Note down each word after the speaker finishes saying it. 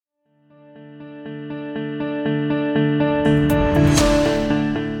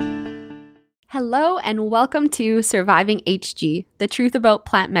Hello and welcome to Surviving HG, the Truth About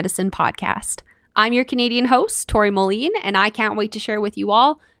Plant Medicine podcast. I'm your Canadian host, Tori Moline, and I can't wait to share with you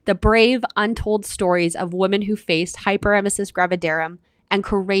all the brave, untold stories of women who faced hypermesis gravidarum and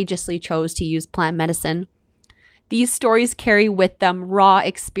courageously chose to use plant medicine. These stories carry with them raw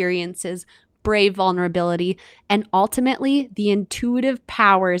experiences, brave vulnerability, and ultimately the intuitive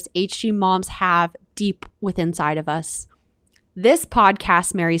powers HG moms have deep within inside of us. This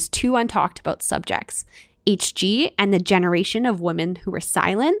podcast marries two untalked about subjects, HG and the generation of women who were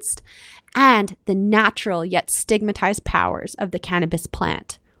silenced, and the natural yet stigmatized powers of the cannabis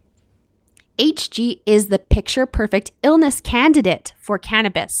plant. HG is the picture-perfect illness candidate for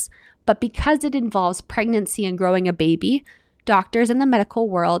cannabis, but because it involves pregnancy and growing a baby, doctors in the medical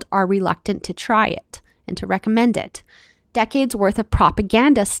world are reluctant to try it and to recommend it. Decades worth of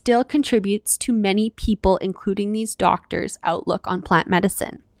propaganda still contributes to many people, including these doctors' outlook on plant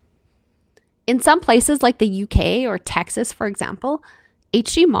medicine. In some places like the UK or Texas, for example,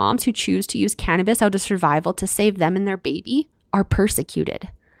 HG moms who choose to use cannabis out of survival to save them and their baby are persecuted.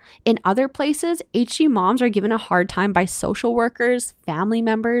 In other places, HG moms are given a hard time by social workers, family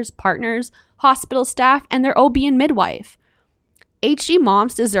members, partners, hospital staff, and their OB and midwife. HG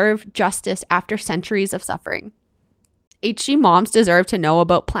moms deserve justice after centuries of suffering. HG moms deserve to know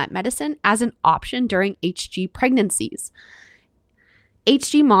about plant medicine as an option during HG pregnancies.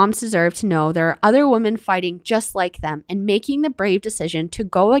 HG moms deserve to know there are other women fighting just like them and making the brave decision to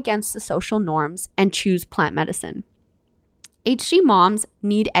go against the social norms and choose plant medicine. HG moms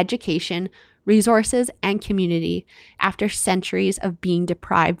need education, resources, and community after centuries of being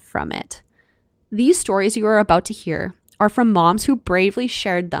deprived from it. These stories you are about to hear are from moms who bravely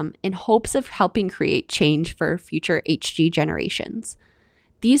shared them in hopes of helping create change for future HG generations.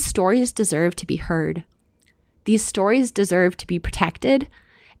 These stories deserve to be heard. These stories deserve to be protected,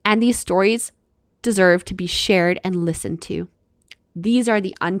 and these stories deserve to be shared and listened to. These are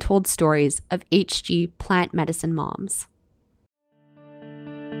the untold stories of HG plant medicine moms.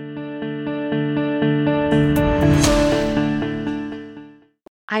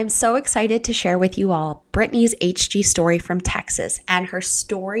 I'm so excited to share with you all Brittany's HG story from Texas and her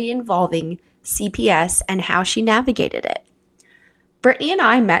story involving CPS and how she navigated it. Brittany and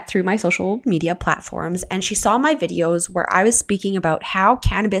I met through my social media platforms, and she saw my videos where I was speaking about how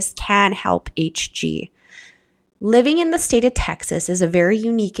cannabis can help HG. Living in the state of Texas is a very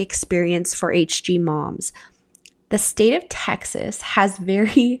unique experience for HG moms. The state of Texas has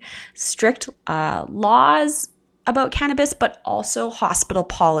very strict laws about cannabis, but also hospital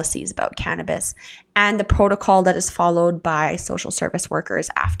policies about cannabis and the protocol that is followed by social service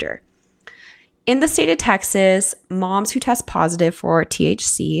workers after. In the state of Texas, moms who test positive for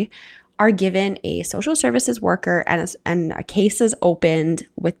THC are given a social services worker and a case is opened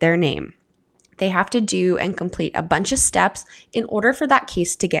with their name. They have to do and complete a bunch of steps in order for that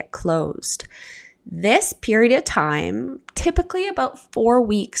case to get closed. This period of time, typically about 4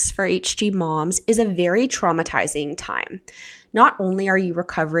 weeks for HG moms, is a very traumatizing time. Not only are you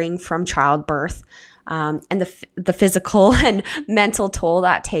recovering from childbirth and the physical and mental toll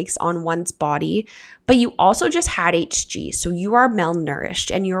that takes on one's body, but you also just had HG. So you are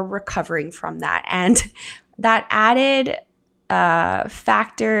malnourished and you're recovering from that. And that added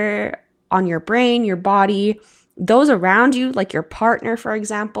factor on your brain, your body, those around you, like your partner, for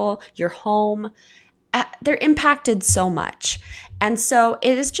example, your home, they're impacted so much. And so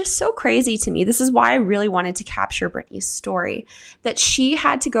it is just so crazy to me. This is why I really wanted to capture Brittany's story, that she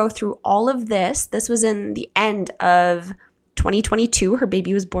had to go through all of this. This was in the end of 2022. Her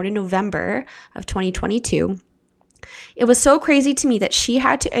baby was born in November of 2022. It was so crazy to me that she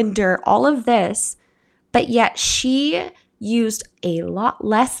had to endure all of this, but yet she used a lot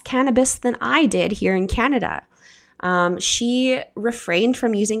less cannabis than I did here in Canada. She refrained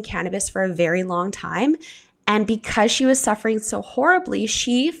from using cannabis for a very long time. And because she was suffering so horribly,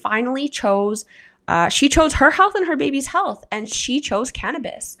 she finally chose her health and her baby's health, and she chose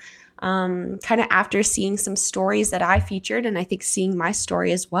cannabis. Kind of after seeing some stories that I featured, and I think seeing my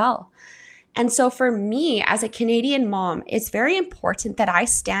story as well. And so for me, as a Canadian mom, it's very important that I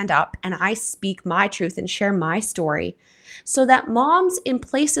stand up and I speak my truth and share my story so that moms in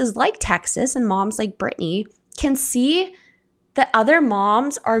places like Texas and moms like Brittany can see that other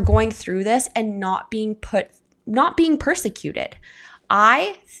moms are going through this and not being persecuted.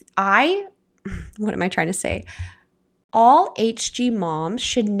 What am I trying to say? All HG moms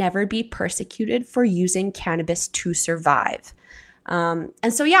should never be persecuted for using cannabis to survive. And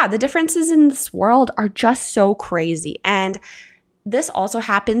so, the differences in this world are just so crazy. And this also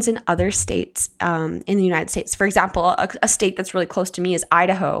happens in other states in the United States. For example, a state that's really close to me is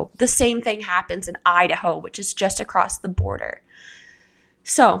Idaho. The same thing happens in Idaho, which is just across the border.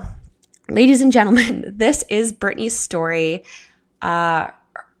 So, ladies and gentlemen, this is Brittany's story.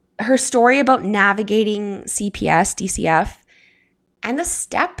 Her story about navigating CPS, DCF, and the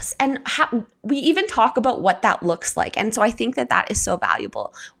steps, and how we even talk about what that looks like. And so I think that that is so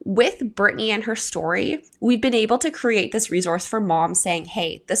valuable. With Brittany and her story, we've been able to create this resource for moms saying,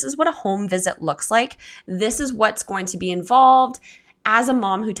 hey, this is what a home visit looks like. This is what's going to be involved. As a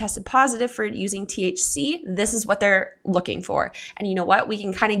mom who tested positive for using THC, this is what they're looking for. And you know what? We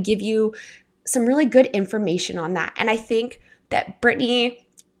can kind of give you some really good information on that. And I think that Brittany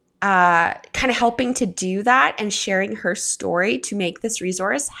kind of helping to do that and sharing her story to make this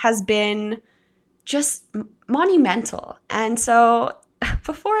resource has been just monumental. And so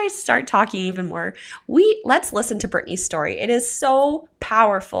before I start talking even more, let's listen to Brittany's story. It is so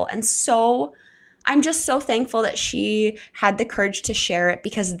powerful, and I'm just so thankful that she had the courage to share it,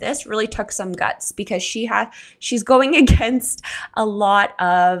 because this really took some guts, because she's going against a lot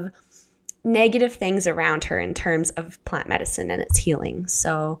of negative things around her in terms of plant medicine and its healing.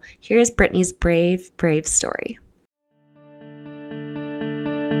 So here's Brittany's brave story.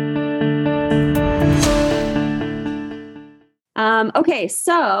 Okay,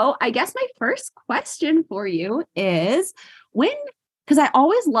 so I guess my first question for you is because I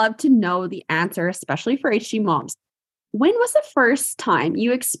always love to know the answer, especially for HG moms. When was the first time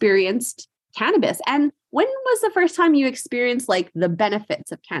you experienced cannabis? And when was the first time you experienced like the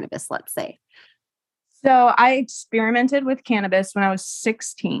benefits of cannabis, let's say? So I experimented with cannabis when I was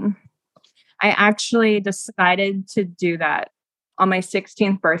 16. I actually decided to do that on my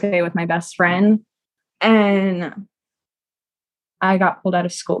 16th birthday with my best friend. And I got pulled out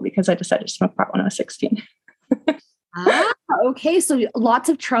of school because I decided to smoke pot when I was 16. Okay. So lots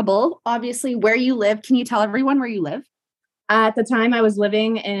of trouble. Obviously, where you live. Can you tell everyone where you live? At the time, I was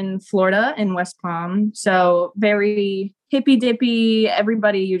living in Florida, in West Palm. So very hippy dippy.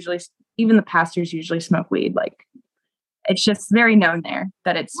 Everybody usually, even the pastors usually smoke weed. Like, it's just very known there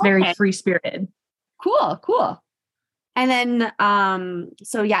that it's very free spirited. Cool. And then,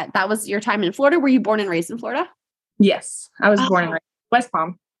 so yeah, that was your time in Florida. Were you born and raised in Florida? Yes, I was born and raised in West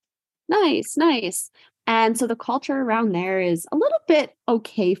Palm. Nice. And so the culture around there is a little bit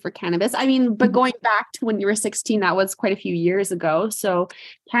okay for cannabis. I mean, but going back to when you were 16, that was quite a few years ago. So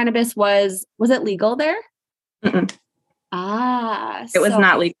cannabis was it legal there? Mm-mm. It was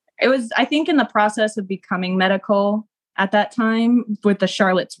not legal. It was, I think, in the process of becoming medical at that time with the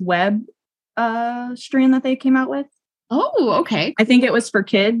Charlotte's Web strain that they came out with. Oh, okay. I think it was for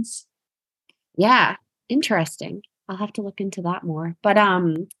kids. Yeah. Interesting. I'll have to look into that more. But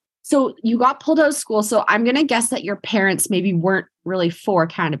so you got pulled out of school. So I'm going to guess that your parents maybe weren't really for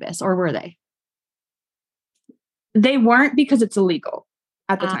cannabis, or were they? They weren't, because it's illegal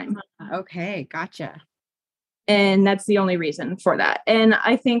at the time. Okay. Gotcha. And that's the only reason for that. And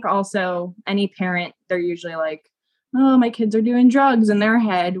I think also any parent, they're usually like, oh, my kids are doing drugs in their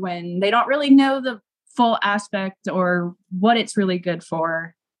head, when they don't really know the full aspect or what it's really good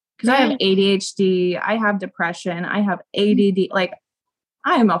for. Because I have ADHD, I have depression, I have ADD. Like,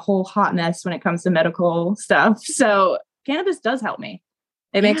 I am a whole hot mess when it comes to medical stuff. So cannabis does help me.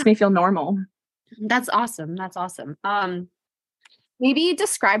 It makes me feel normal. That's awesome. Maybe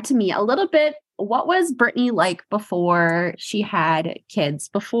describe to me a little bit, what was Brittany like before she had kids,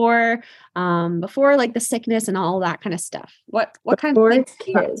 before like the sickness and all that kind of stuff? What kinds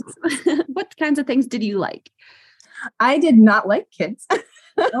of things did you like? I did not like kids.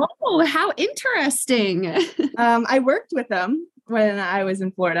 Oh, how interesting. I worked with them when I was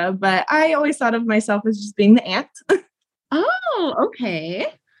in Florida, but I always thought of myself as just being the aunt. Oh,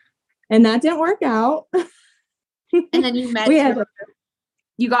 okay. And that didn't work out. And then you met,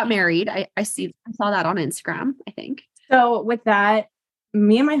 you got married. I saw that on Instagram, I think. So with that,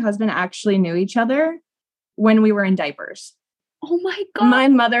 me and my husband actually knew each other when we were in diapers. Oh my God. My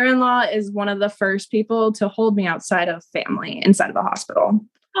mother-in-law is one of the first people to hold me outside of family, inside of the hospital.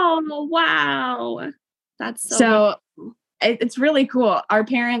 Oh, wow. That's so it's really cool. Our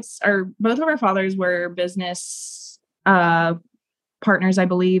parents both of our fathers were business partners, I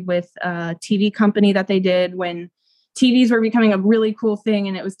believe, with a TV company that they did when TVs were becoming a really cool thing,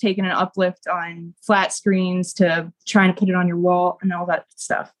 and it was taking an uplift on flat screens to trying to put it on your wall and all that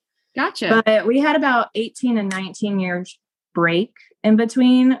stuff. Gotcha. But we had about 18 and 19 years break in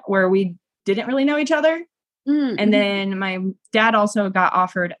between where we didn't really know each other. Mm-hmm. And then my dad also got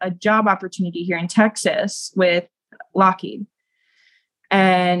offered a job opportunity here in Texas with Lockheed.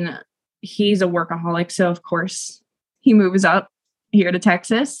 And he's a workaholic. So of course he moves up here to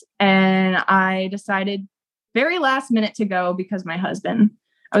Texas. And I decided very last minute to go because my husband,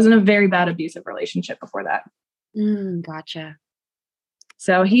 I was in a very bad abusive relationship before that. Gotcha.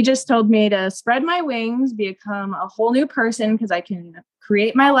 So he just told me to spread my wings, become a whole new person because I can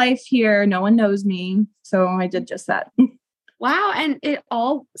create my life here. No one knows me. So I did just that. Wow. And it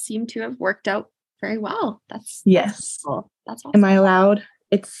all seemed to have worked out very well. Yes. Cool. That's awesome. Am I allowed?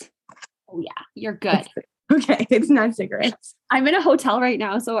 Oh yeah, you're good. Okay. It's not cigarettes. I'm in a hotel right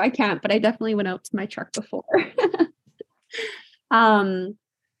now, so I can't, but I definitely went out to my truck before.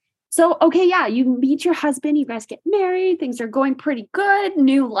 So, okay, yeah, you meet your husband, you guys get married, things are going pretty good,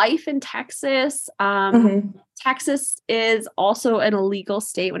 new life in Texas. Texas is also an illegal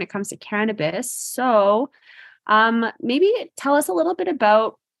state when it comes to cannabis. So, maybe tell us a little bit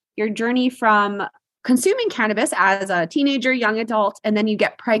about your journey from consuming cannabis as a teenager, young adult, and then you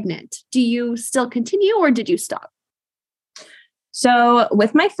get pregnant. Do you still continue or did you stop? So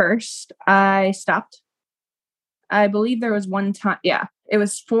with my first, I stopped. I believe there was one time. Yeah, it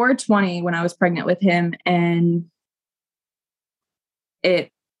was 420 when I was pregnant with him. And I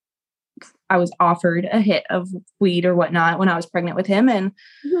was offered a hit of weed or whatnot when I was pregnant with him. And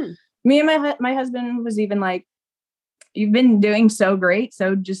me and my husband was even like, you've been doing so great.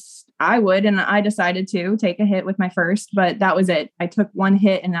 So I would. And I decided to take a hit with my first, but that was it. I took one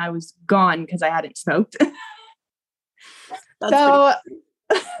hit and I was gone because I hadn't smoked. So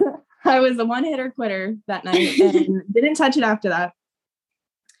I was a one hitter quitter that night and didn't touch it after that.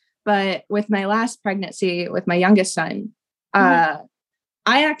 But with my last pregnancy with my youngest son, I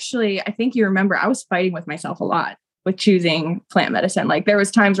think you remember, I was fighting with myself a lot with choosing plant medicine. Like there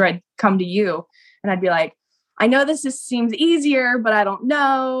was times where I'd come to you and I'd be like, I know this seems easier, but I don't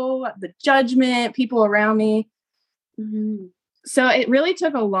know the judgment, people around me. So it really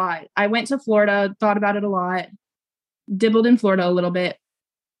took a lot. I went to Florida, thought about it a lot, dibbled in Florida a little bit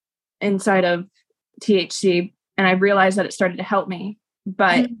inside of THC. And I realized that it started to help me.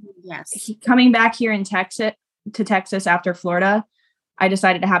 But coming back here in Texas after Florida, I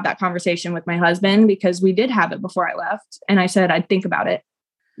decided to have that conversation with my husband because we did have it before I left. And I said, I'd think about it.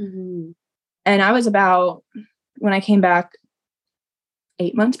 And I was about, when I came back,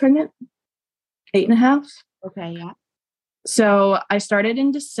 8 months pregnant, 8.5. Okay. Yeah. So I started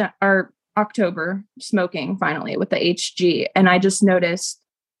in October smoking finally with the HG. And I just noticed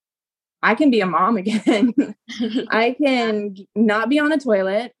I can be a mom again. I can not be on a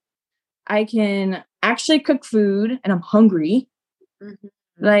toilet. I can actually cook food and I'm hungry.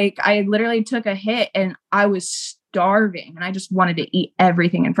 Like I literally took a hit and I was starving and I just wanted to eat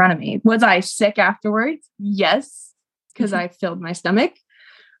everything in front of me. Was I sick afterwards? Yes, because I filled my stomach,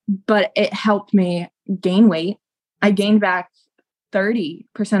 but it helped me gain weight. I gained back 30%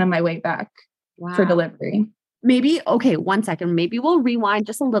 of my weight back for delivery. Maybe, okay, 1 second. Maybe we'll rewind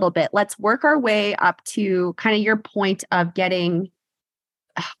just a little bit. Let's work our way up to kind of your point of getting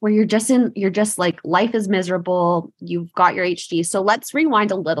where you're just like life is miserable. You've got your HG. So let's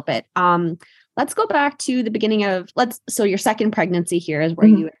rewind a little bit. Let's go back to the beginning of so your second pregnancy here is where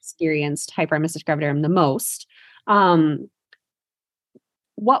you experienced hypermesis gravidarum the most.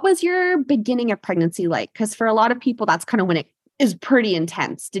 What was your beginning of pregnancy like? Because for a lot of people, that's kind of when it is pretty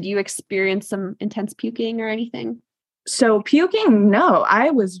intense. Did you experience some intense puking or anything? So puking, no, I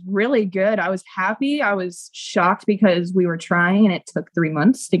was really good. I was happy. I was shocked because we were trying and it took 3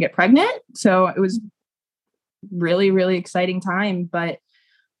 months to get pregnant. So it was really, really exciting time. But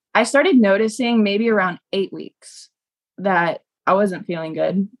I started noticing maybe around 8 weeks that I wasn't feeling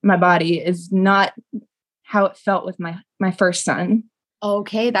good. My body is not how it felt with my first son.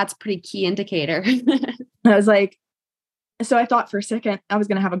 Okay, that's a pretty key indicator. I was like, so I thought for a second I was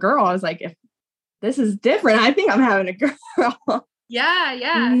going to have a girl. I was like, if this is different, I think I'm having a girl.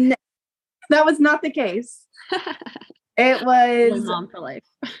 Yeah. No, that was not the case. It was mom for life.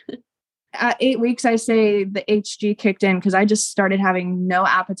 At 8 weeks, I say the HG kicked in because I just started having no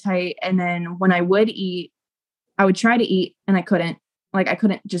appetite. And then when I would eat, I would try to eat and I couldn't. Like I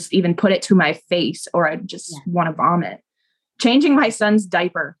couldn't just even put it to my face or I'd just want to vomit. Changing my son's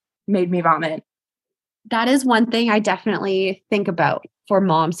diaper made me vomit. That is one thing I definitely think about for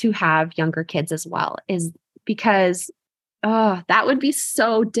moms who have younger kids as well, is because that would be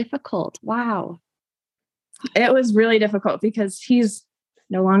so difficult. Wow. It was really difficult because he's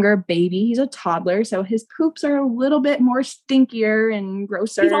no longer a baby. He's a toddler. So his poops are a little bit more stinkier and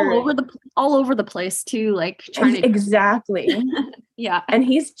grosser. He's all over the place too. Like trying to. Exactly. Yeah. And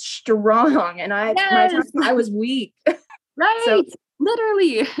he's strong. And I was weak. Right. So,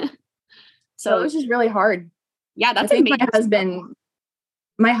 literally. So it was just really hard. Yeah. That's amazing.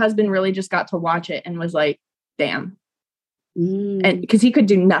 My husband really just got to watch it and was like, damn, Mm. because he could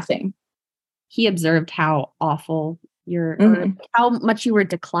do nothing. He observed how awful or Mhm. how much you were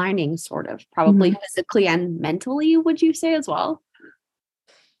declining, sort of, probably Mhm. physically and mentally, would you say as well?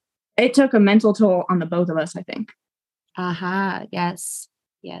 It took a mental toll on the both of us, I think. Aha, yes.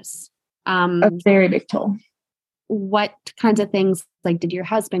 Yes. A very big toll. What kinds of things, like, did your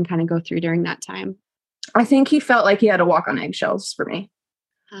husband kinda go through during that time? I think he felt like he had to walk on eggshells for me.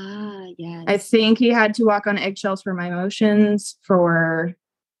 Ah, I yes. think he had to walk on eggshells for my emotions, for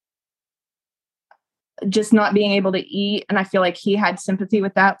just not being able to eat. And I feel like he had sympathy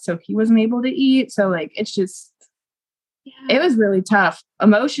with that. So he wasn't able to eat. So, like, it's just, it Yeah. was really tough.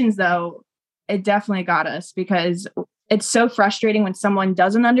 Emotions, though, it definitely got us because it's so frustrating when someone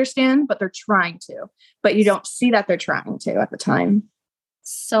doesn't understand, but they're trying to, but you don't see that they're trying to at the time.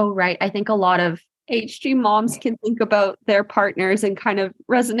 So right. I think a lot of HG moms can think about their partners and kind of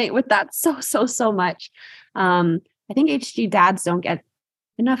resonate with that so much. I think HG dads don't get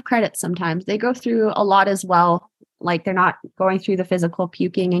enough credit sometimes. They go through a lot as well. Like, they're not going through the physical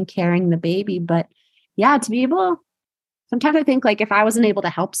puking and carrying the baby, but yeah, to be able, sometimes I think, like, if I wasn't able to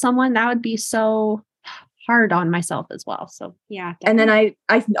help someone, that would be so hard on myself as well. So yeah, And then definitely.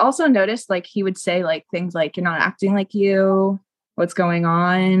 I also noticed, like, he would say, like, things like, "You're not acting like you. What's going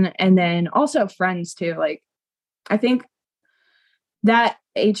on?" And then also friends too. Like, I think that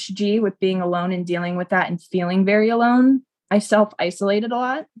HG with being alone and dealing with that and feeling very alone, I self-isolated a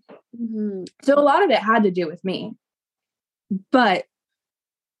lot. Mhm. So a lot of it had to do with me. But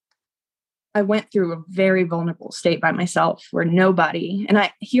I went through a very vulnerable state by myself where nobody, and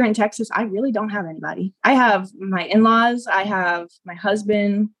I here in Texas, I really don't have anybody. I have my in-laws, I have my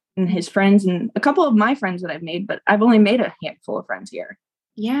husband and his friends and a couple of my friends that I've made, but I've only made a handful of friends here.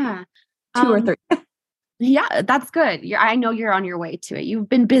 Yeah. Two or Um, three. yeah, that's good. I know you're on your way to it. You've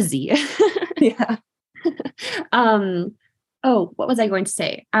been busy. Yeah. um, oh, what was I going to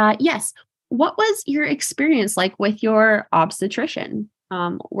say? Yes. What was your experience like with your obstetrician?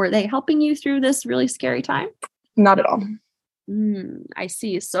 Were they helping you through this really scary time? Not at all. I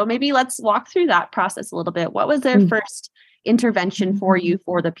see. So maybe let's walk through that process a little bit. What was their Mm. first intervention for you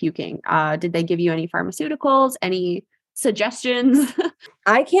for the puking? Did they give you any pharmaceuticals, any suggestions?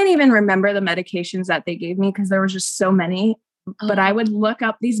 I can't even remember the medications that they gave me because there was just so many. But I Oh, would look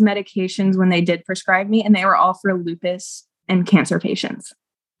up these medications when they did prescribe me, and they were all for lupus and cancer patients.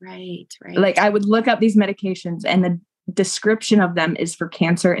 right, Like, right. I would look up these medications, and the description of them is for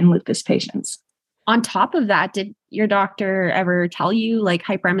cancer and lupus patients. On top of that, did your doctor ever tell you, like,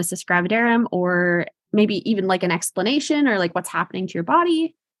 hypermesis gravidarum, or maybe even like an explanation, or like what's happening to your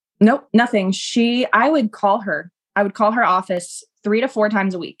body? Nope, nothing. I would call her. I would call her office 3 to 4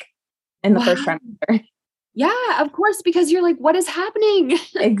 times a week in the first Wow. trimester. Yeah, of course, because you're like, what is happening?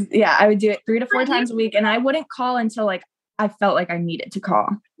 Yeah, I would do it 3 to 4 Not you. times a week, and I wouldn't call until, like, I felt like I needed to call.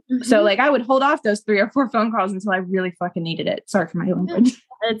 So, Mhm. like, I would hold off those 3 or 4 phone calls until I really fucking needed it. Sorry for my Yeah, language.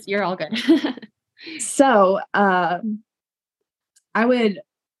 you're all good. So, I would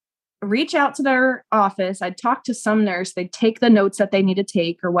reach out to their office. I'd talk to some nurse. They'd take the notes that they need to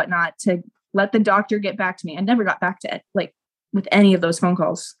take or whatnot to let the doctor get back to me. I never got back to it, like, with any of those phone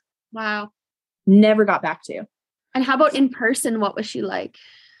calls. Wow. Never got back to. And how about in person? What was she like?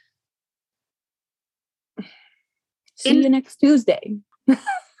 See In you next Tuesday.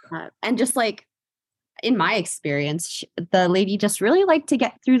 and just like, in my experience, the lady just really liked to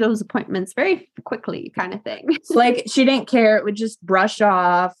get through those appointments very quickly, kind of thing. Like, she didn't care. It would just brush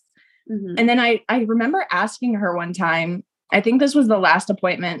off. And Mhm. then I remember asking her one time, I think this was the last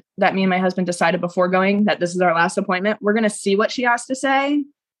appointment that me and my husband decided before going that this is our last appointment. We're going to see what she has to say.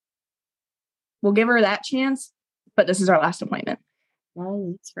 We'll give her that chance, but this is our last appointment.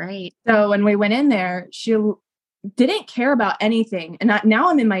 Right, right. So when we went in there, she didn't care about anything. And now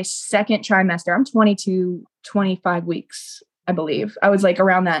I'm in my second trimester. I'm 22, 25 weeks, I believe. I was like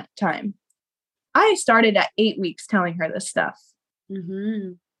around that time. I started at 8 weeks telling her this stuff.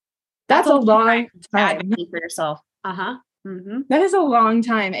 Mhm. That's That's a a long long time time. advocating for yourself. Uh-huh. Mhm. That is a long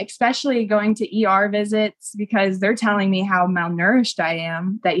time, especially going to ER visits because they're telling me how malnourished I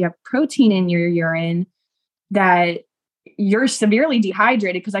am, that you have protein in your urine, that you're severely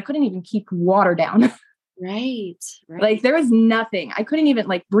dehydrated because I couldn't even keep water down. Right, Like, right. there was nothing. I couldn't even,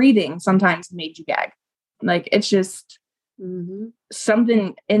 like, breathing sometimes made you gag. Like, it's just Mhm.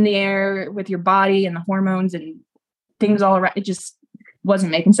 something in the air with your body and the hormones and things all around. It just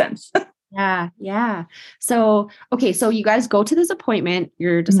wasn't making sense. Yeah, yeah. So, okay, so you guys go to this appointment,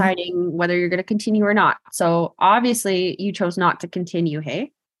 you're Mhm. deciding whether you're gonna continue or not. So, obviously, you chose not to continue,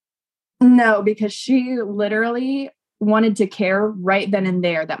 hey? No, because she literally wanted to care right then and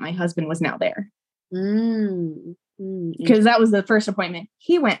there that my husband was now there. Mm. because that was the first appointment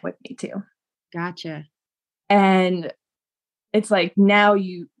he went with me to. Gotcha. And it's like, now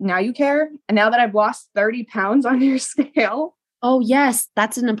you care. And now that I've lost 30 pounds on your scale. Oh, yes.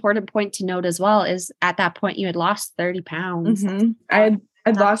 That's an important point to note as well, is at that point you had lost 30 pounds. Mm-hmm.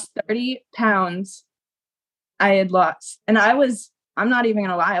 I'd lost 30 pounds. I had lost. And I'm not even going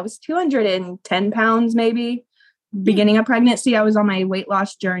to lie, I was 210 pounds maybe. Beginning of pregnancy, I was on my weight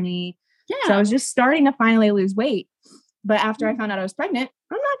loss journey. Yeah. So I was just starting to finally lose weight. But after I found out I was pregnant,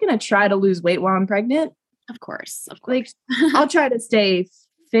 I'm not going to try to lose weight while I'm pregnant. Of course. Like, I'll try to stay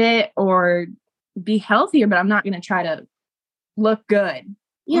fit or be healthier, but I'm not going to try to look good.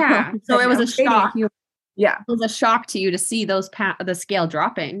 Yeah. So it was a shock. Yeah. It was a shock to you to see the scale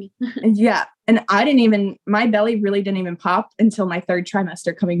dropping. Yeah. And my belly really didn't even pop until my third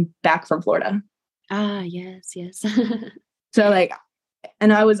trimester coming back from Florida. Ah, yes. So like,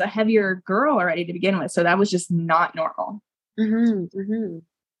 and I was a heavier girl already to begin with. So that was just not normal.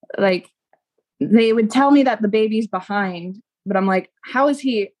 Like, they would tell me that the baby's behind, but I'm like, how is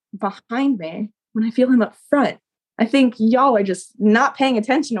he behind me when I feel him up front? I think y'all are just not paying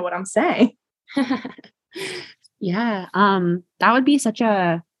attention to what I'm saying. Yeah. That would be such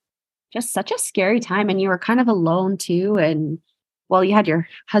a scary time. And you were kind of alone too. And well, you had your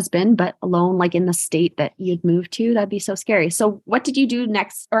husband, but alone, like in the state that you'd moved to. That'd be so scary. So what did you do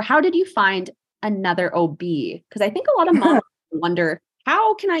next? Or how did you find another OB? Because I think a lot of moms wonder,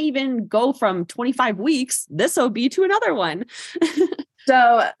 how can I even go from 25 weeks, this OB, to another one?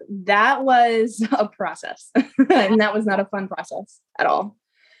 So that was a process. And that was not a fun process at all.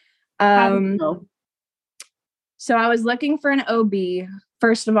 So I was looking for an OB,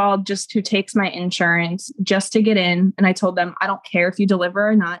 first of all, just who takes my insurance, just to get in. And I told them, I don't care if you deliver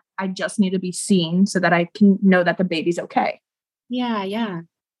or not. I just need to be seen so that I can know that the baby's okay. Yeah.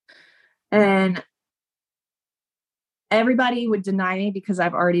 And everybody would deny me because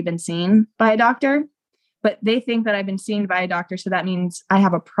I've already been seen by a doctor, but they think that I've been seen by a doctor. So that means I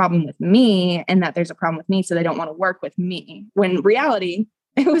have a problem with me and that there's a problem with me. So they don't want to work with me. When in reality,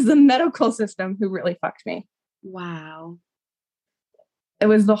 it was the medical system who really fucked me. Wow. It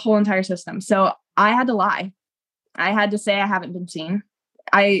was the whole entire system. So I had to lie. I had to say I haven't been seen.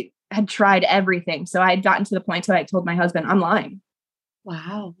 I had tried everything. So I had gotten to the point where I told my husband, I'm lying.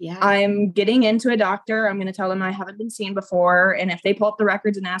 Wow. Yeah. I'm getting into a doctor. I'm going to tell them I haven't been seen before. And if they pull up the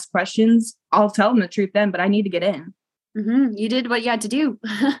records and ask questions, I'll tell them the truth then, but I need to get in. You did what you had to do.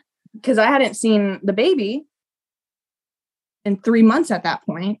 Because I hadn't seen the baby in 3 months at that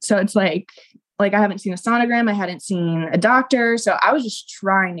point. So it's like I haven't seen a sonogram. I hadn't seen a doctor. So I was just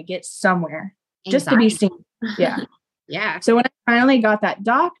trying to get somewhere just to be seen. Yeah. Yeah. So when I finally got that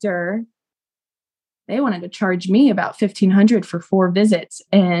doctor, they wanted to charge me about $1,500 for 4 visits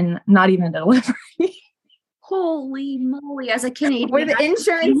and not even a delivery. Holy moly. As a Canadian. With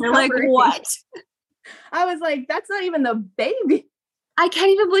insurance. Like, what? I was like, that's not even the baby. I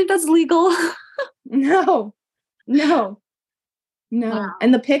can't even believe that's legal. No. Wow.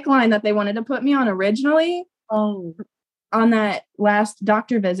 And the PICC line that they wanted to put me on originally, on that last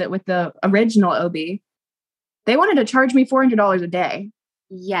doctor visit with the original OB, they wanted to charge me $400 a day.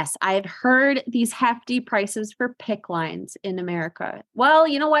 Yes, I've heard these hefty prices for PICC lines in America. Well,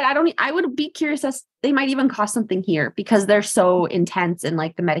 you know what? I would be curious as they might even cost something here because they're so intense in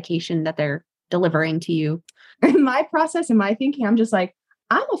like the medication that they're delivering to you. In my process, in my thinking, I'm just like,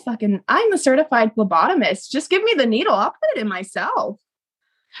 I'm a certified phlebotomist. Just give me the needle. I'll put it in myself.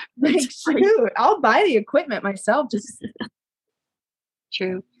 Like, shoot, I'll buy the equipment myself. Just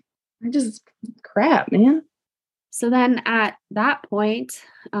true. Crap, man. So then at that point,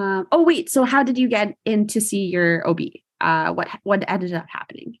 so how did you get in to see your OB? What ended up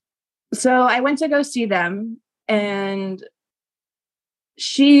happening? So I went to go see them and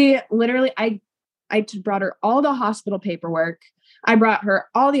she literally, I brought her all the hospital paperwork. I brought her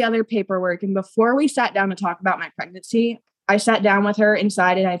all the other paperwork. And before we sat down to talk about my pregnancy, I sat down with her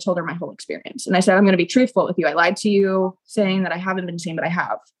inside and I told her my whole experience. And I said, I'm going to be truthful with you. I lied to you saying that I haven't been seen, but I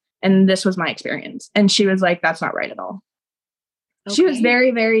have. And this was my experience. And she was like, that's not right at all. Okay. She was very,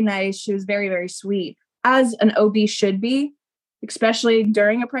 very nice. She was very, very sweet, as an OB should be, especially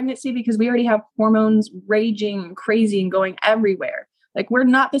during a pregnancy, because we already have hormones raging crazy and going everywhere. Like, we're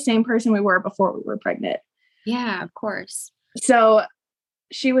not the same person we were before we were pregnant. Yeah, of course. So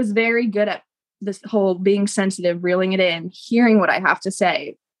she was very good at this whole being sensitive, reeling it in, hearing what I have to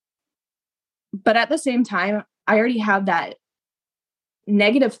say. But at the same time, I already have that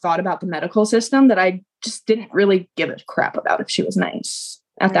negative thought about the medical system that I just didn't really give a crap about if she was nice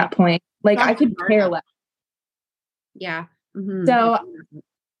at that point. Like, I could care less. Yeah. So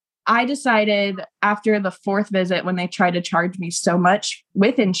I decided after the 4th visit, when they tried to charge me so much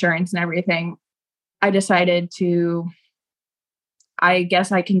with insurance and everything, I decided I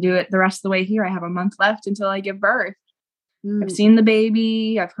guess I can do it the rest of the way here. I have a month left until I give birth. I've seen the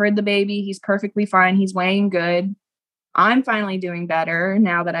baby. I've heard the baby. He's perfectly fine. He's weighing good. I'm finally doing better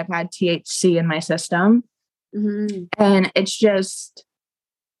now that I've had THC in my system. Mm-hmm. And it's just,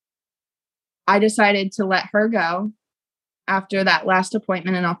 I decided to let her go after that last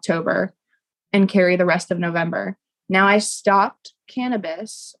appointment in October and carry the rest of November. Now I stopped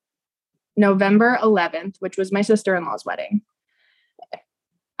cannabis November 11th, which was my sister-in-law's wedding.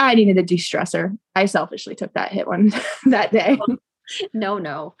 I needed a de-stressor. I selfishly took that hit one that day.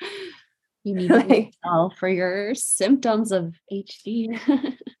 No. You need to for your symptoms of HD.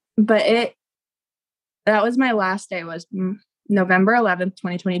 But that was my last day, was November 11th,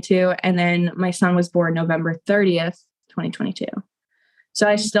 2022. And then my son was born November 30th, 2022. So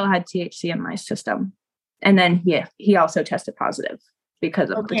I still had THC in my system. And then he also tested positive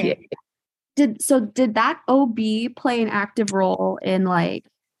because of the THC. Did that OB play an active role in like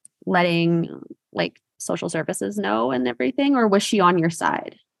letting like social services know and everything, or was she on your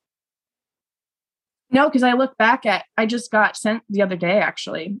side? No, because I look back I just got sent the other day,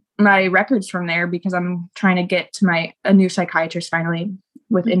 actually, my records from there, because I'm trying to get to a new psychiatrist finally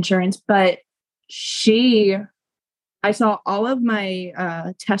with insurance. But I saw all of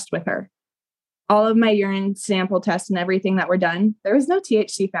my tests with her, all of my urine sample tests and everything that were done. There was no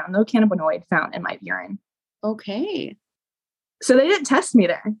THC found, no cannabinoid found in my urine. Okay. So they didn't test me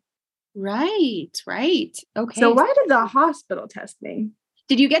there. Right. Okay. So why did the hospital test me?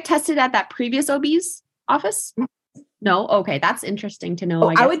 Did you get tested at that previous OB's office? No? Okay. That's interesting to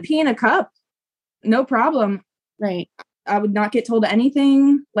know. I would pee in a cup. No problem. Right. I would not get told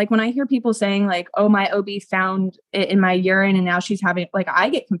anything. Like when I hear people saying like, oh, my OB found it in my urine and now she's having, like, I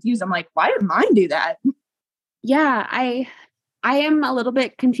get confused. I'm like, why did mine do that? Yeah. I am a little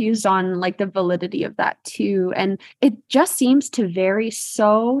bit confused on like the validity of that too. And it just seems to vary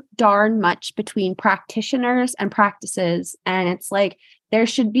so darn much between practitioners and practices. And it's like, there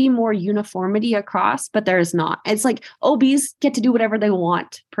should be more uniformity across, but there's not. It's like OBs get to do whatever they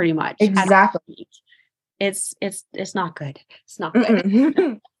want pretty much. Exactly. It's not good. It's not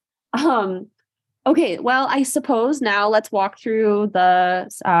good. Okay. Well, I suppose now let's walk through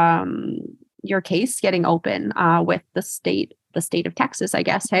your case getting open with the state of Texas, I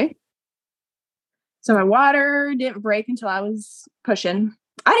guess. Hey. So my water didn't break until I was pushing.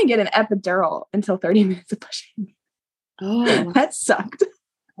 I didn't get an epidural until 30 minutes of pushing. Oh, that sucked.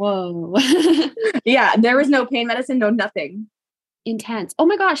 Whoa. Yeah, there was no pain medicine, no nothing. Intense. Oh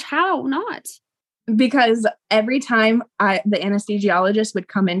my gosh, how not? Because every time the anesthesiologist would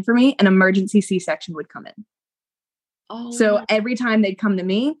come in for me, an emergency C-section would come in. Oh. So every time they'd come to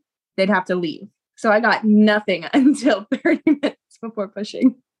me, they'd have to leave. So I got nothing until 30 minutes before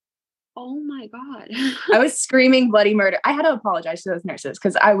pushing. Oh my God. I was screaming bloody murder. I had to apologize to those nurses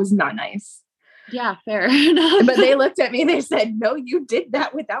because I was not nice. Yeah, fair. But they looked at me and they said, no, you did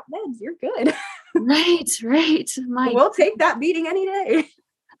that without meds. You're good. Right. We'll take that beating any day.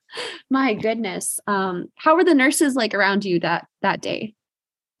 My goodness. How were the nurses like around you that day?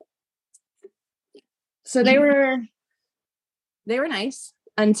 So they were nice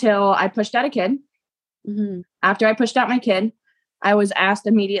until I pushed out a kid. Mm-hmm. After I pushed out my kid, I was asked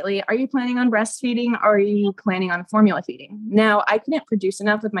immediately, are you planning on breastfeeding or are you planning on formula feeding? Now, I couldn't produce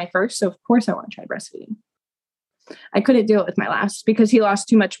enough with my first, so of course I want to try breastfeeding. I couldn't do it with my last because he lost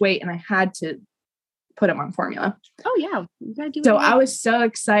too much weight and I had to put him on formula. Oh, yeah. You gotta do so I was so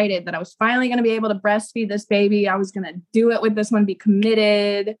excited that I was finally going to be able to breastfeed this baby. I was going to do it with this one, be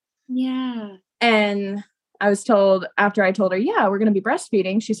committed. Yeah. And I was told, after I told her, yeah, we're going to be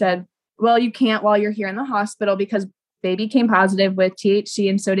breastfeeding, she said, well, you can't while you're here in the hospital because baby came positive with THC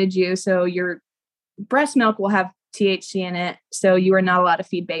and so did you. So your breast milk will have THC in it. So you are not allowed to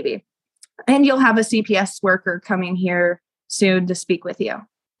feed baby. And you'll have a CPS worker coming here soon to speak with you.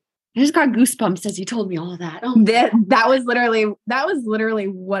 I just got goosebumps as you told me all of that. Oh, that was literally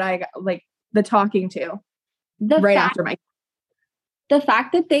what I got, like the talking to after my. The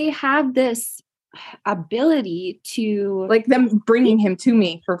fact that they have this ability to like them bringing him to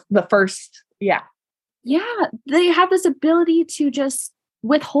me for the first. Yeah. Yeah. They have this ability to just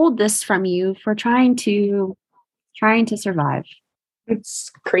withhold this from you for trying to survive.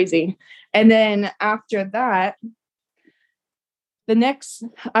 It's crazy. And then after that,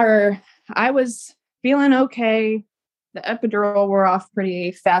 I was feeling okay. The epidural wore off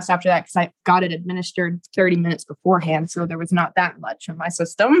pretty fast after that because I got it administered 30 minutes beforehand. So there was not that much in my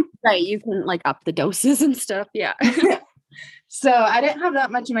system. Right. You can like up the doses and stuff. Yeah. So I didn't have that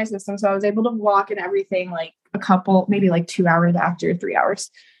much in my system. So I was able to walk and everything like a couple, maybe like 2 hours after, 3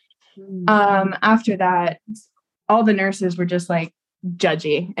 hours. After that, all the nurses were just like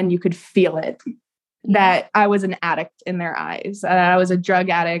judgy, and you could feel it that I was an addict in their eyes. I was a drug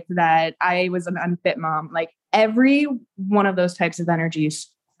addict, that I was an unfit mom. Like every one of those types of energies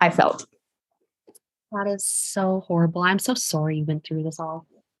I felt. That is so horrible. I'm so sorry you went through this all.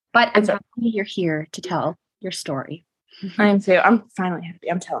 But I'm happy you're here to tell your story. I am too. I'm finally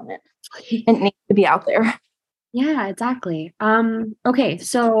happy. I'm telling it. It needs to be out there. Yeah, exactly. Okay,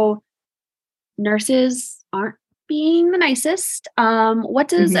 so nurses aren't being the nicest. What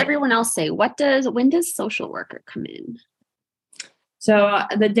does everyone else say? When does social worker come in? So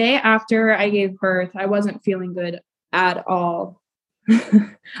the day after I gave birth, I wasn't feeling good at all.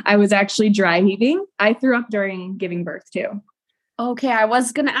 I was actually dry heaving. I threw up during giving birth too. Okay, I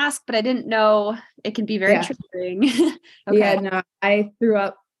was gonna ask, but I didn't know. It can be very triggering. Okay. Yeah, no, I threw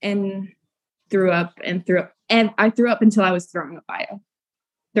up and threw up and threw up, and I threw up until I was throwing up bio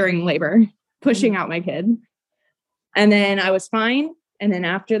during labor, pushing out my kid. And then I was fine. And then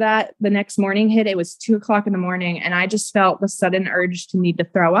after that, the next morning hit, it was 2:00 in the morning. And I just felt the sudden urge to need to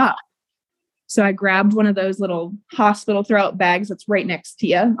throw up. So I grabbed one of those little hospital throw up bags that's right next to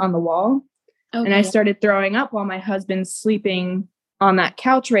you on the wall. Okay. And I started throwing up while my husband's sleeping on that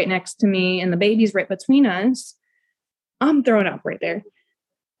couch right next to me and the baby's right between us. I'm throwing up right there.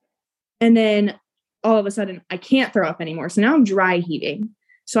 And then all of a sudden I can't throw up anymore. So now I'm dry heaving.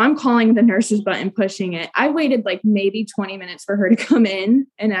 So I'm calling the nurse's button, pushing it. I waited like maybe 20 minutes for her to come in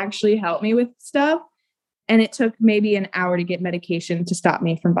and actually help me with stuff. And it took maybe an hour to get medication to stop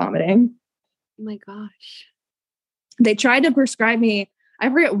me from vomiting. Oh my gosh. They tried to prescribe me, I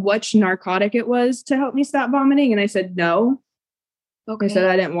forget which narcotic it was, to help me stop vomiting. And I said, no. Okay. I said,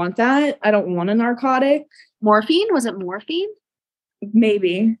 I didn't want that. I don't want a narcotic. Morphine? Was it morphine?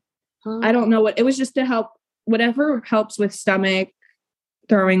 Maybe. I don't know what. It was just to help, whatever helps with stomach,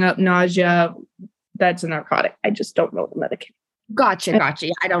 throwing up, nausea. That's a narcotic. I just don't know the medication. Gotcha. Yeah,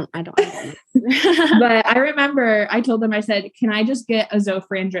 I don't. But I remember I told them, I said, can I just get a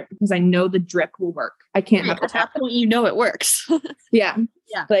Zofran drip? Because I know the drip will work. I can't have the tablet. At that point, you know it works. Yeah.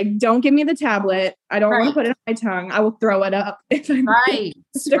 Like, don't give me the tablet. I don't want to put it on my tongue. I will throw it up. If I'm right.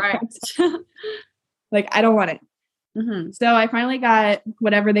 Like, I don't want it. Mm-hmm. So I finally got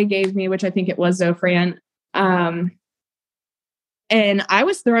whatever they gave me, which I think it was Zofran. And I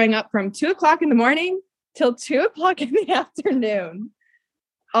was throwing up from 2:00 in the morning till 2:00 in the afternoon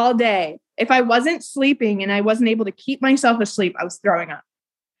all day. If I wasn't sleeping and I wasn't able to keep myself asleep, I was throwing up.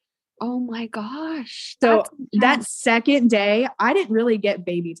 Oh my gosh. So that second day, I didn't really get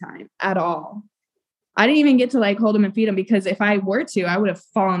baby time at all. I didn't even get to like hold him and feed him, because if I were to, I would have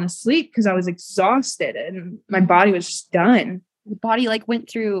fallen asleep because I was exhausted and my body was just done. The body like went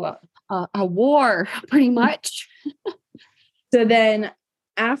through a war pretty much. So then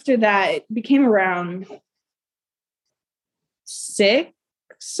after that, it became around 6:00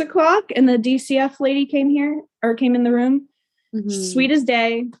 and the DCF lady came in the room. Mm-hmm. Sweet as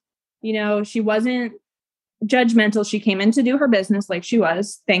day. You know, she wasn't judgmental. She came in to do her business like she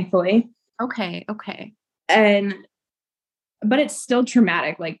was, thankfully. Okay. But it's still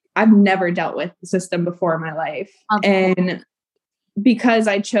traumatic. Like, I've never dealt with the system before in my life. Okay. And because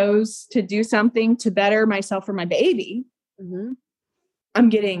I chose to do something to better myself for my baby, I'm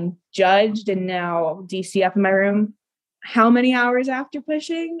getting judged and now DCF in my room. How many hours after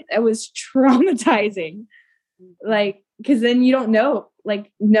pushing? It was traumatizing. Like, because then you don't know,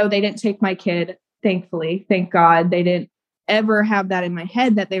 like, no, they didn't take my kid. Thankfully, thank God, they didn't ever have that in my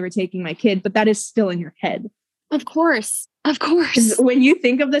head that they were taking my kid, but that is still in your head. Of course. When you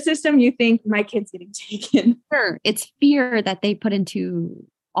think of the system, you think my kid's getting taken. Sure. It's fear that they put into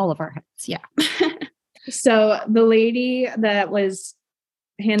all of our heads. Yeah. So the lady that was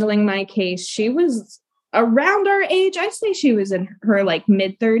handling my case, she was around our age. I'd say she was in her like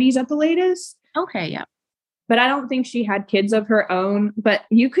mid-30s at the latest. Okay. Yeah. But I don't think she had kids of her own. But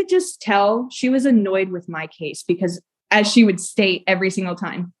you could just tell she was annoyed with my case because, as she would state every single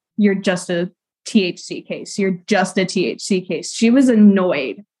time, you're just a THC case. You're just a THC case. She was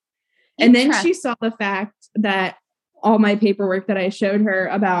annoyed. And then she saw the fact that all my paperwork that I showed her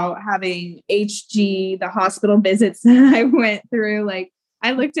about having HG, the hospital visits that I went through, like,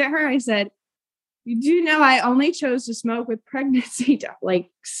 I looked at her, I said, you do know I only chose to smoke with pregnancy to like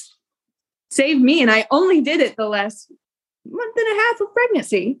save me. And I only did it the last month and a half of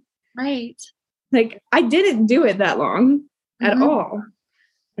pregnancy. Right. Like, I didn't do it that long at all.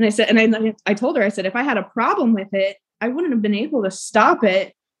 And I said, and I told her, I said, if I had a problem with it, I wouldn't have been able to stop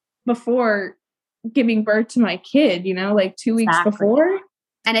it before giving birth to my kid, like 2 weeks before.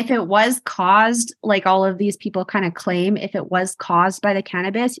 And if it was caused, like all of these people kind of claim, if it was caused by the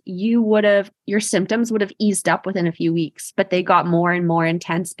cannabis, your symptoms would have eased up within a few weeks, but they got more and more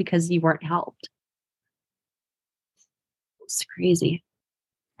intense because you weren't helped. It's crazy.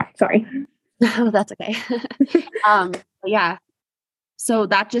 Sorry. Oh, that's okay. Yeah. So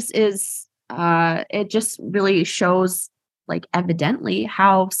that just is, it just really shows, like, evidently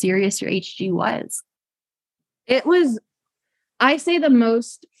how serious your HG was. It was, I say the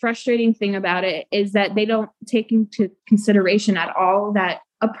most frustrating thing about it is that they don't take into consideration at all that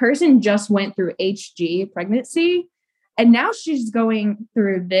a person just went through HG pregnancy and now she's going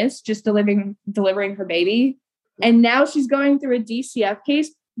through this, just delivering her baby. And now she's going through a DCF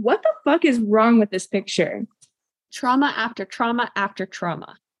case. What the fuck is wrong with this picture? Trauma after trauma after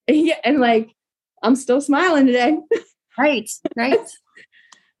trauma. Yeah. And like, I'm still smiling today. Right. It's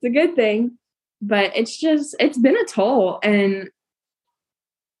a good thing. But it's been a toll. And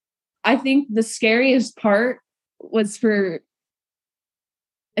I think the scariest part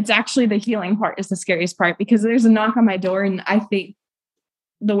it's actually the healing part is the scariest part, because there's a knock on my door and I think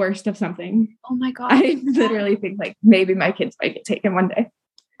the worst of something. Oh my God. I literally think like maybe my kids might get taken one day.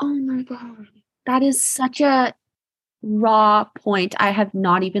 Oh my God. That is such a raw point. I have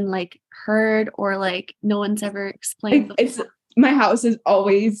not even like heard, or like no one's ever explained. My house is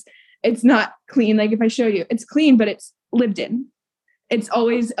always, it's not clean. Like if I show you, it's clean, but it's lived in. It's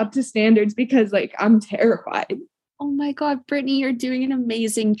always up to standards because like I'm terrified. Oh my God, Brittany, you're doing an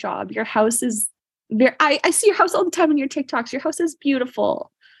amazing job. Your house is I see your house all the time on your TikToks. Your house is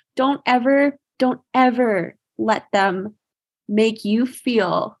beautiful. Don't ever let them make you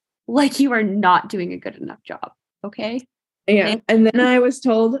feel like you are not doing a good enough job. Okay? Yeah. And then I was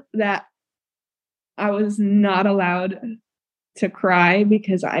told that I was not allowed to cry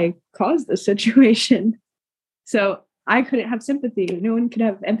because I caused the situation. So I couldn't have sympathy. No one could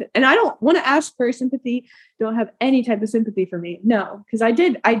have empathy. And I don't want to ask for sympathy. Don't have any type of sympathy for me. No, because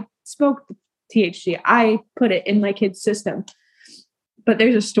I spoke THC. I put it in my kid's system. But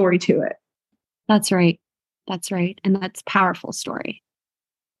there's a story to it. That's right. And that's a powerful story.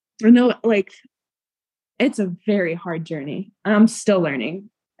 I know, like, it's a very hard journey. And I'm still learning.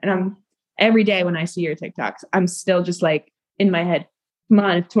 And every day when I see your TikToks, I'm still just like in my head, come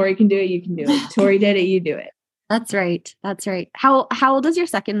on, if Tori can do it, you can do it. Tori did it, you do it. That's right. How old is your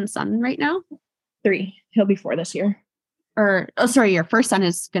second son right now? 3. He'll be 4 this year. Your first son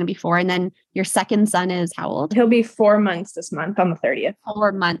is going to be 4. And then your second son is how old? He'll be 4 months this month on the 30th.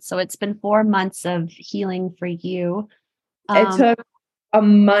 4 months. So it's been 4 months of healing for you. It took a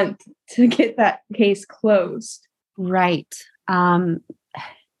month to get that case closed. Right.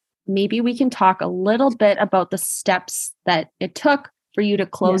 Maybe we can talk a little bit about the steps that it took for you to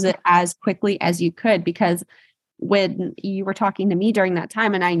close it as quickly as you could, because when you were talking to me during that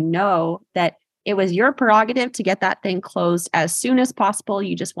time, and I know that it was your prerogative to get that thing closed as soon as possible.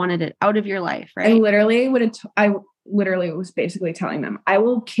 You just wanted it out of your life, right? I literally was basically telling them, I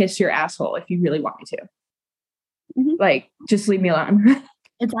will kiss your asshole if you really want me to. Mm-hmm. Like, just leave me alone.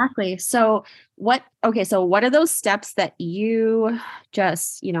 Exactly. So what are those steps that you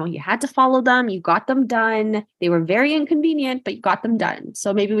just, you had to follow them, you got them done. They were very inconvenient, but you got them done.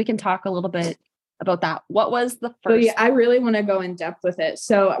 So maybe we can talk a little bit about that. What was the first? So yeah, I really want to go in depth with it.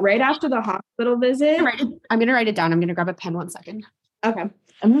 So right after the hospital visit, I'm going to write it down. I'm going to grab a pen 1 second. Okay.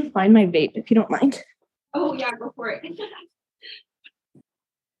 I'm going to find my vape if you don't mind. Oh yeah, go for it.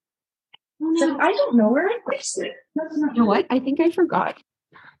 So I don't know where I placed it. You know what? I think I forgot.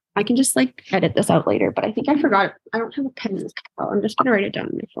 I can just like edit this out later, but I think I forgot. I don't have a pen. Oh, I'm just going to write it down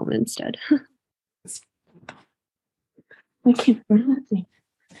on my phone instead. I can't find that thing.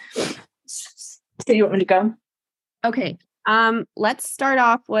 So you want me to go? Okay. Let's start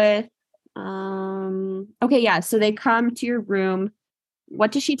off with, okay. Yeah. So they come to your room.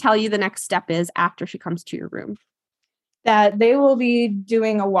 What does she tell you the next step is after she comes to your room? That they will be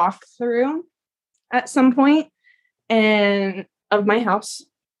doing a walkthrough at some point of my house.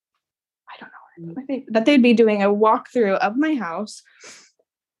 I don't know. That they'd be doing a walkthrough of my house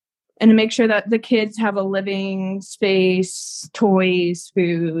and to make sure that the kids have a living space, toys,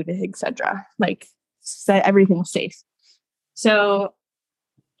 food, etc. Like, that everything's safe. So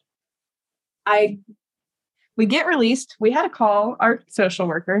we get released. We had to call our social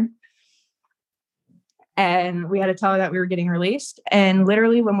worker and we had to tell her that we were getting released. And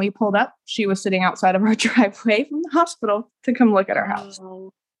literally when we pulled up, she was sitting outside of our driveway from the hospital to come look at our house.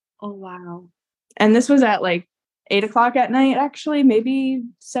 Oh wow. And this was at like 8:00 at night, actually, maybe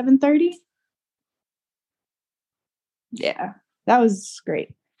 7:30. Yeah, that was great.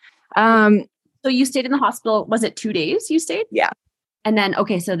 So you stayed in the hospital. Was it 2 days you stayed? Yeah. And then,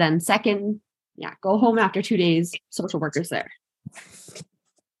 okay. So then second, go home after 2 days. Social workers there.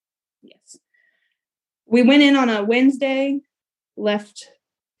 Yes. We went in on a Wednesday, left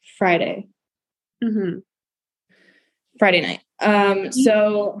Friday. Mm-hmm. Friday night.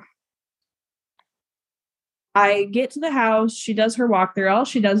 So I get to the house. She does her walkthrough. All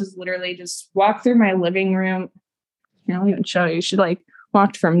she does is literally just walk through my living room. I'll even show you. She like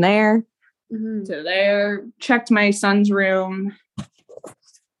walked from there to there, checked my son's room,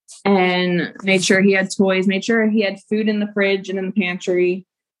 and made sure he had toys, made sure he had food in the fridge and in the pantry,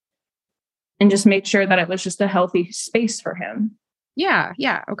 and just made sure that it was just a healthy space for him. Yeah.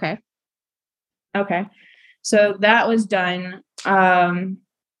 Yeah. Okay. Okay. So that was done. And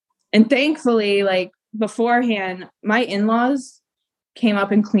thankfully, like beforehand, my in-laws came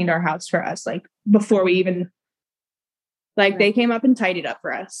up and cleaned our house for us. Like before we even, like they came up and tidied up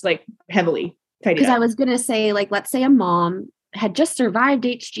for us, like heavily tidied up. Because I was going to say, like, let's say a mom had just survived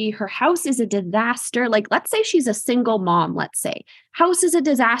HG. Her house is a disaster. Like, let's say she's a single mom, let's say. House is a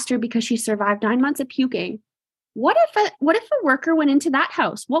disaster because she survived 9 months of puking. What if a worker went into that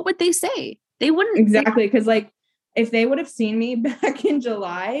house? What would they say? They wouldn't. Exactly. Because like if they would have seen me back in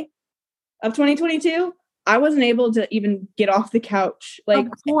July of 2022, I wasn't able to even get off the couch. Like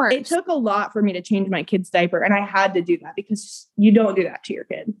it took a lot for me to change my kid's diaper. And I had to do that because you don't do that to your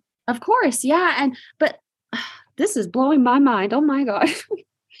kid. Of course. Yeah. But this is blowing my mind. Oh my God.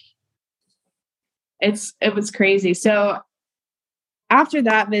 It was crazy. So after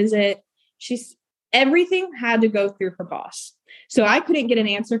that visit, everything had to go through her boss. So I couldn't get an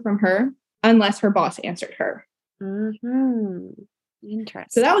answer from her unless her boss answered her. Mm-hmm. Interesting.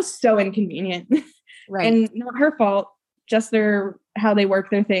 So that was so inconvenient. Right. And not her fault, just how they work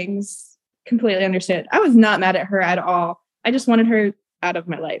their things. Completely understood. I was not mad at her at all. I just wanted her out of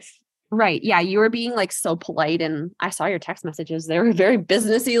my life. Right. Yeah. You were being like so polite, and I saw your text messages. They were very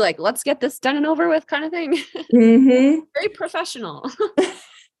businessy, like, let's get this done and over with kind of thing. Mm-hmm. Very professional.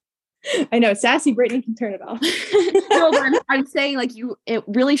 I know. Sassy Brittany can turn it off. No, but I'm saying like it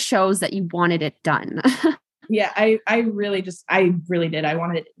really shows that you wanted it done. Yeah, I really did. I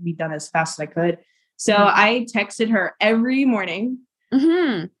wanted it to be done as fast as I could. So I texted her every morning.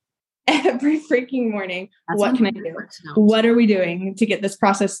 Mm-hmm. Every freaking morning. What can I do? What are we doing to get this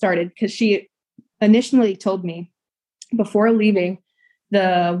process started? Because she initially told me before leaving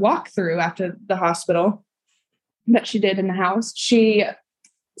the walkthrough after the hospital that she did in the house, she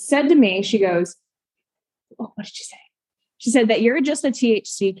said to me, she goes, oh, what did she say? She said that you're just a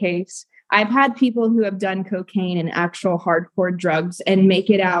THC case. I've had people who have done cocaine and actual hardcore drugs and make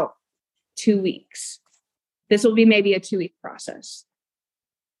it out 2 weeks. This will be maybe a 2-week process.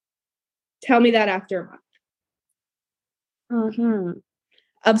 Tell me that after a month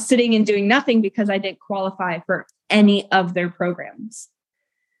of sitting and doing nothing because I didn't qualify for any of their programs.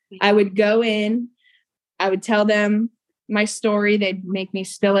 I would go in, I would tell them my story. They'd make me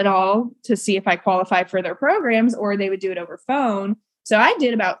spill it all to see if I qualify for their programs, or they would do it over phone. So I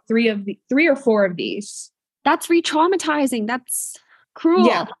did about 3 or 4 of these. That's re-traumatizing. That's cruel.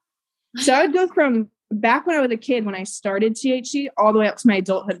 Yeah. So I would go from back when I was a kid, when I started THC, all the way up to my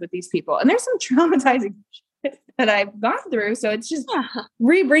adulthood with these people. And there's some traumatizing shit that I've gone through. So it's just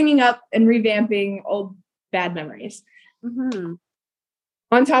re-bringing up and revamping old bad memories. Mm-hmm.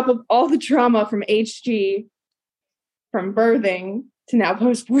 On top of all the trauma from HG, from birthing to now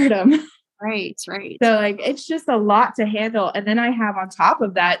postpartum. Right. So like, it's just a lot to handle. And then I have on top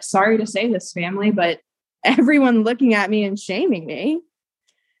of that, sorry to say this, family, but everyone looking at me and shaming me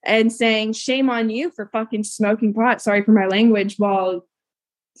and saying, shame on you for fucking smoking pot. Sorry for my language. Well,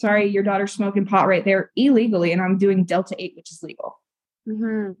 sorry, your daughter's smoking pot right there illegally. And I'm doing Delta 8, which is legal.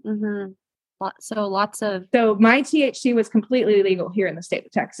 Mm-hmm. Mm-hmm. So my THC was completely legal here in the state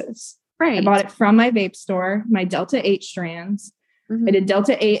of Texas. Right. I bought it from my vape store, my Delta 8 strands. Mm-hmm. I did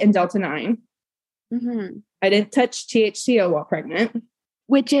Delta 8 and Delta 9. Mm-hmm. I didn't touch THCO while pregnant.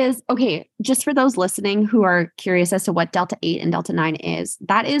 Which is, okay, just for those listening who are curious as to what Delta 8 and Delta 9 is,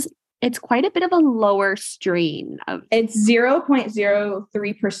 it's quite a bit of a lower strain of... It's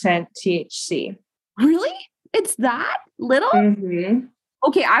 0.03% THC. Really? It's that little? Mm-hmm.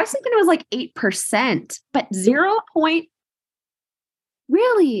 Okay, I was thinking it was like 8%, but 0.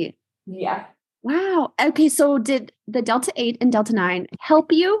 Really? Yeah. Wow. Okay, so did the Delta 8 and Delta 9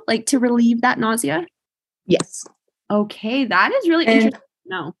 help you, like, to relieve that nausea? Yes. Okay, that is really interesting.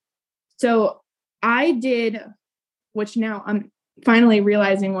 No. So I did, which now I'm finally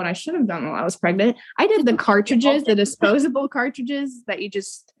realizing what I should have done while I was pregnant. I did the cartridges, the disposable cartridges that you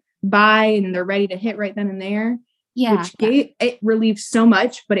just buy and they're ready to hit right then and there. Yeah. Which it relieved so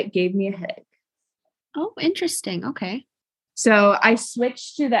much, but it gave me a headache. Oh, interesting. Okay. So I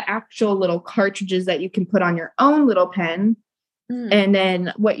switched to the actual little cartridges that you can put on your own little pen. And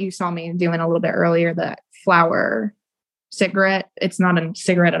then what you saw me doing a little bit earlier, the flower cigarette. It's not a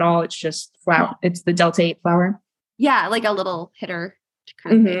cigarette at all. It's just flower. It's the Delta 8 flower. Yeah, like a little hitter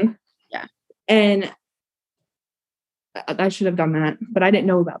kind of thing. Yeah. And I should have done that, but I didn't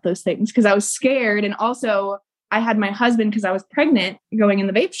know about those things because I was scared. And also I had my husband, because I was pregnant, going in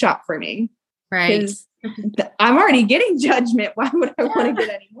the vape shop for me. Right. Because I'm already getting judgment. Why would I want to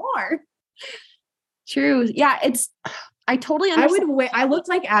get any more? True. Yeah, I totally understand. I looked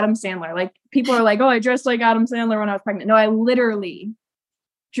like Adam Sandler. Like, people are like, oh, I dressed like Adam Sandler when I was pregnant. No, I literally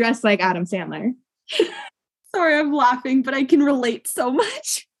dressed like Adam Sandler. Sorry, I'm laughing, but I can relate so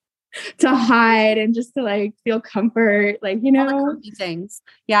much. To hide and just to like feel comfort, like, you know, all the comfy things.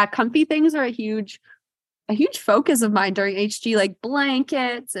 Yeah, comfy things are a huge focus of mine during HG, like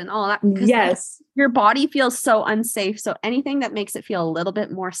blankets and all that. Yes, your body feels so unsafe. So anything that makes it feel a little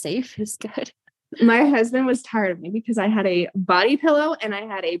bit more safe is good. My husband was tired of me because I had a body pillow and I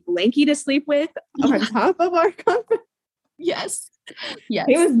had a blankie to sleep with on top of our comfort. Yes. He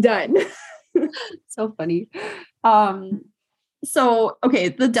was done. So funny. So, okay,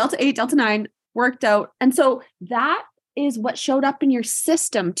 the Delta 8, Delta 9 worked out. And so that is what showed up in your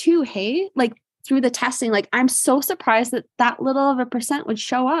system too, hey? Like through the testing, like I'm so surprised that little of a percent would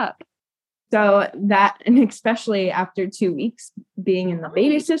show up. So that, and especially after 2 weeks being in the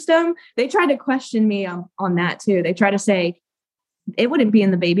baby system, they tried to question me on that too. They try to say it wouldn't be in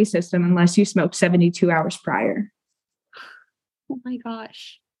the baby system unless you smoked 72 hours prior. Oh my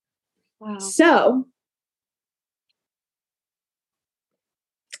gosh. Wow. So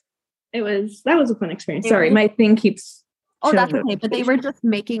that was a fun experience. Sorry, my thing keeps. Oh, that's okay. But they were just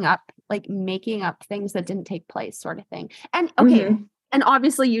making up things that didn't take place, sort of thing. And okay. And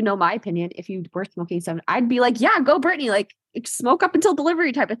obviously, you know my opinion. If you were smoking something, I'd be like, yeah, go Brittany, like smoke up until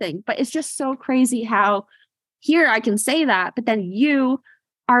delivery type of thing. But it's just so crazy how here I can say that, but then you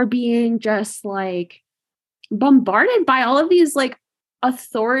are being just like bombarded by all of these like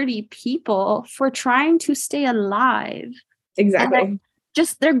authority people for trying to stay alive. Exactly.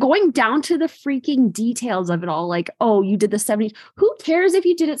 They're going down to the freaking details of it all. Like, oh, you did the 70. Who cares if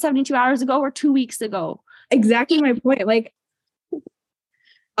you did it 72 hours ago or 2 weeks ago? Exactly my point. Like,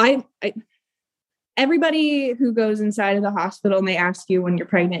 I everybody who goes inside of the hospital and they ask you when you're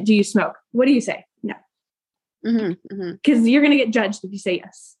pregnant, do you smoke? What do you say? No. Because you're going to get judged if you say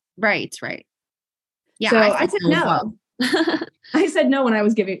yes. Right. Yeah. So I said no. I said no when I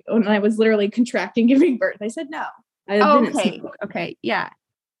was literally contracting, giving birth. I said no. Okay. Yeah.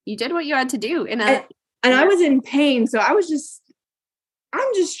 You did what you had to do. And I was in pain. So I'm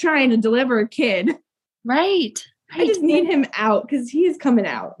just trying to deliver a kid. Right. I just need him out because he is coming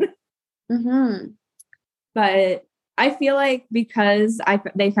out. But I feel like because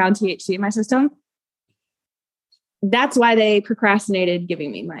they found THC in my system, that's why they procrastinated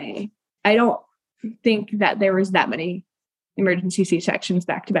giving me I don't think that there was that many emergency C-sections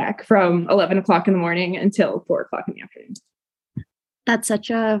back to back from 11 o'clock in the morning until 4 o'clock in the afternoon. That's such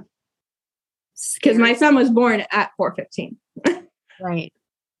a... Because my son was born at 4:15. Right.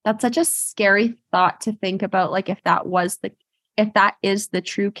 That's such a scary thought to think about. Like if that is the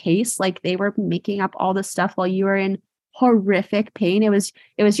true case, like they were making up all this stuff while you were in horrific pain. It was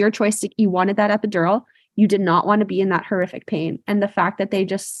your choice you wanted that epidural. You did not want to be in that horrific pain. And the fact that they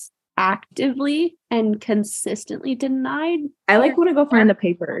just actively and consistently denied. I want to go find the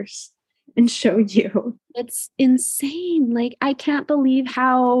papers and show you. It's insane. Like, I can't believe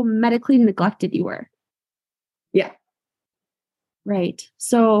how medically neglected you were. Yeah. Right.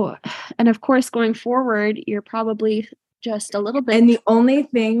 So, and of course, going forward, you're probably just a little bit. And the only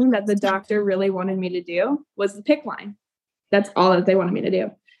thing that the doctor really wanted me to do was the PICC line. That's all that they wanted me to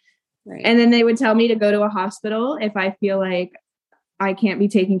do. Right. And then they would tell me to go to a hospital if I feel like I can't be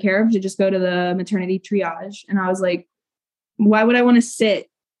taken care of, to just go to the maternity triage. And I was like, why would I want to sit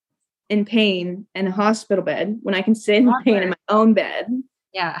in pain in a hospital bed when I can sit in pain in my own bed?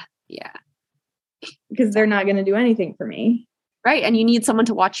 Yeah. Because they're not going to do anything for me. Right. And you need someone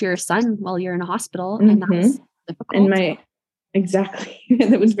to watch your son while you're in a hospital. And that's difficult. And exactly.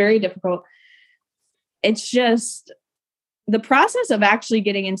 It was very difficult. It's just the process of actually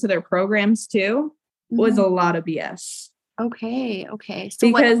getting into their programs too was a lot of BS. Okay. So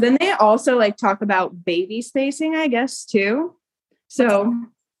because then they also talk about baby spacing, I guess, too. So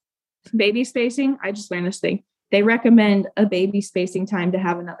baby spacing, I just learned this thing. They recommend a baby spacing time to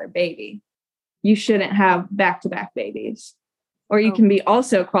have another baby. You shouldn't have back-to-back babies. Or you can be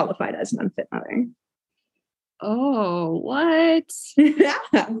also qualified as an unfit mother. Oh, what? Yeah.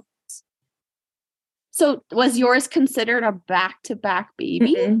 So was yours considered a back-to-back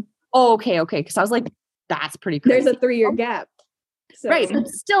baby? Mm-mm. Oh, okay. Because I was like, that's pretty crazy. There's a 3-year gap. So. Right. But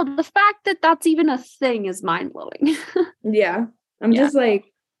still, the fact that that's even a thing is mind-blowing. Yeah. I'm just like,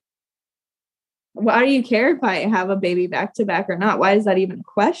 why do you care if I have a baby back-to-back or not? Why is that even a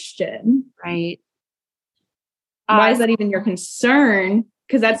question? Right. Why is that even your concern?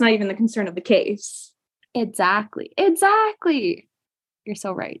 Because that's not even the concern of the case. Exactly. You're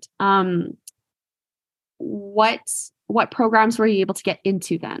so right. What programs were you able to get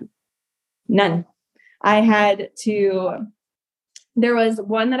into then? None. There was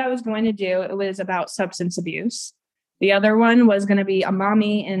one that I was going to do. It was about substance abuse. The other one was going to be a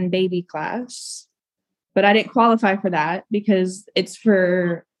mommy and baby class, but I didn't qualify for that because it's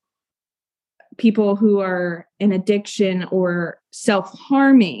for people who are in addiction or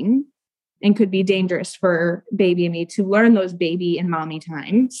self-harming and could be dangerous for baby and me to learn those baby and mommy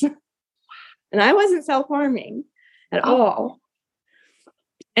times. And I wasn't self-harming at all.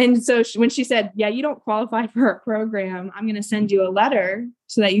 And so when she said, yeah, you don't qualify for our program, I'm going to send you a letter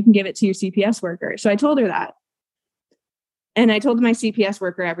so that you can give it to your CPS worker. So I told her that. And I told my CPS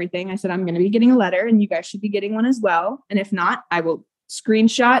worker everything. I said, I'm going to be getting a letter and you guys should be getting one as well. And if not, I will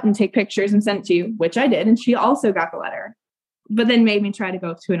screenshot and take pictures and send it to you, which I did. And she also got the letter, but then made me try to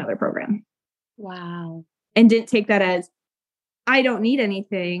go to another program. Wow. And didn't take that as, I don't need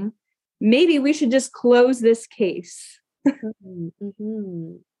anything. Maybe we should just close this case.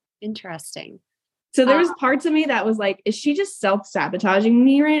 Mm-hmm. Interesting. So there was parts of me that was like, is she just self-sabotaging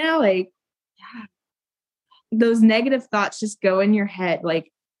me right now? Like, yeah, those negative thoughts just go in your head.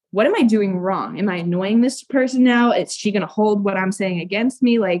 Like, what am I doing wrong? Am I annoying this person now? Is she going to hold what I'm saying against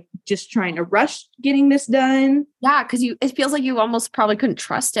me? Like, just trying to rush getting this done? Yeah, because it feels like you almost probably couldn't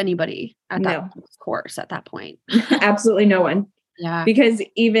trust anybody at that course at that point. Absolutely no one. Yeah. Because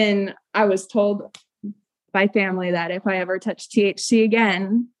even I was told by family that if I ever touch THC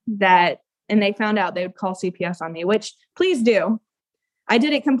again, and they found out, they would call CPS on me, which please do. I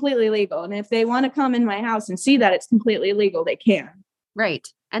did it completely legal. And if they want to come in my house and see that it's completely legal, they can. Right.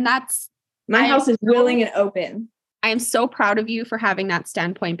 And my house is willing and open. I am so proud of you for having that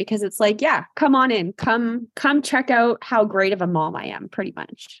standpoint because it's like, yeah, come on in, come check out how great of a mom I am, pretty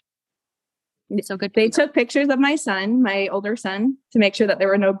much. So good. They took pictures of my son, my older son, to make sure that there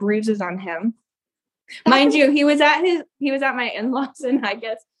were no bruises on him. Mind you, he was at my in-laws and I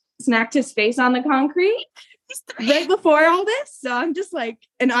guess smacked his face on the concrete right before all this. So I'm just like,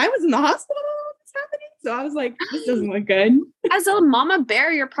 and I was in the hospital when all this happening. So I was like, this doesn't look good. As a mama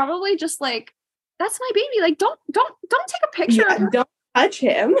bear, you're probably just like, that's my baby. Like, don't take a picture of him. Don't touch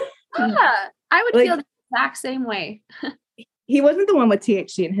him. Yeah, I would feel the exact same way. He wasn't the one with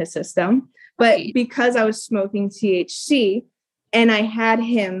THC in his system, but because I was smoking THC and I had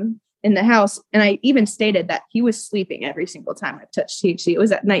him in the house, and I even stated that he was sleeping every single time I touched THC. It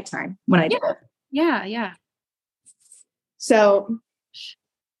was at nighttime when I did it. Yeah. So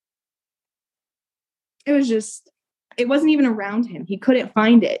it wasn't even around him. He couldn't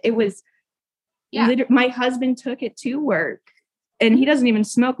find it. It was my husband took it to work and he doesn't even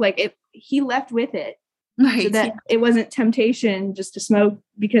smoke. Like he left with it. Right. So that it wasn't temptation just to smoke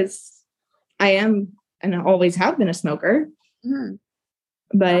because I am, and I always have been a smoker. Mm.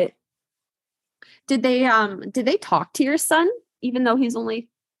 But did they talk to your son, even though he's only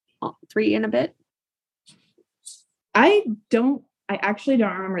 3 and a bit? I actually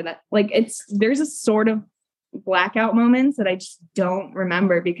don't remember that. Like there's a sort of blackout moments that I just don't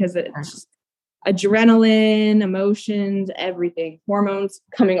remember because it's just adrenaline, emotions, everything, hormones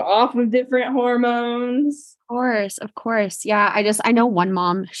coming off of different hormones. Of course. Yeah. I know one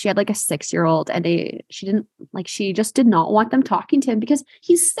mom, she had like a 6-year-old and she just did not want them talking to him because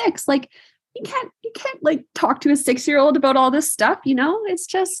he's 6. Like you can't like talk to a 6-year-old about all this stuff, it's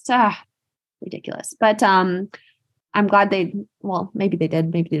just ridiculous. But I'm glad maybe they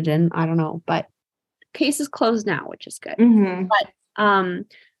did, maybe they didn't. I don't know, but case is closed now, which is good. Mm-hmm. But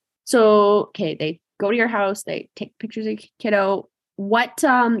so okay, they go to your house, they take pictures of your kiddo. What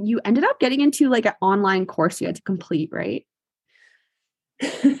you ended up getting into like an online course you had to complete, right?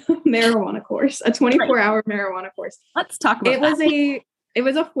 Marijuana course, a 24-hour marijuana course. Let's talk about that. It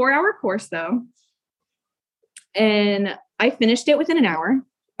was a 4-hour course though. And I finished it within an hour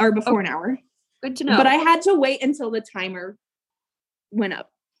or before an hour. Good to know. But I had to wait until the timer went up.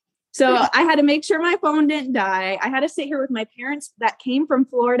 So I had to make sure my phone didn't die. I had to sit here with my parents that came from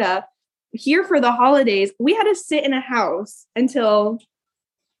Florida here for the holidays. We had to sit in a house until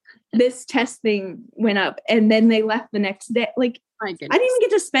this test thing went up. And then they left the next day. Like, I didn't even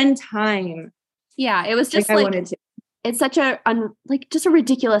get to spend time. Yeah, it was just I wanted to. it's such just a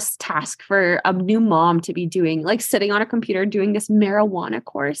ridiculous task for a new mom to be doing, like sitting on a computer doing this marijuana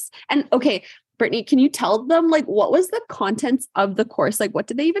course. And okay, Brittany, can you tell them like what was the contents of the course? Like what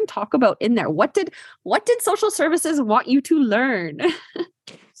did they even talk about in there? What did social services want you to learn?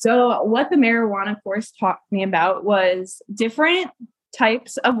 So what the marijuana course taught me about was different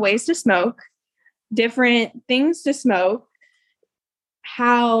types of ways to smoke, different things to smoke,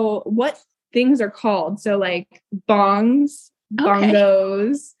 what things are called. So like bongs,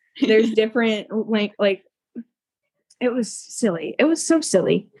 bongos, there's different like it was silly. It was so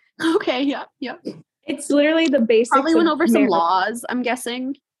silly. Okay. Yeah. Yeah. It's literally the basics. Probably went over some laws, I'm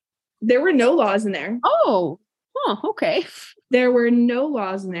guessing. There were no laws in there. Oh, okay. There were no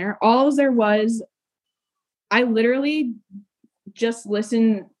laws in there. All there was, I literally just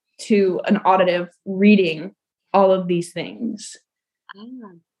listened to an auditive reading all of these things.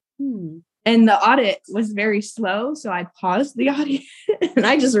 And the audit was very slow. So I paused the audio and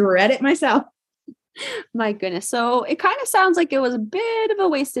I just read it myself. My goodness. So it kind of sounds like it was a bit of a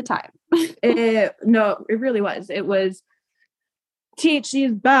waste of time. No, it really was. It was THC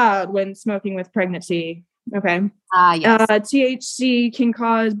is bad when smoking with pregnancy. Okay. Yes. THC can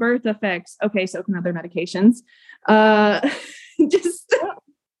cause birth effects. Okay. So can other medications. Just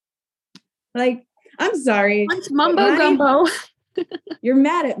like, I'm sorry. It's mumbo gumbo. You're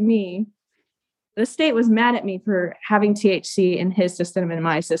mad at me. The state was mad at me for having THC in his system and in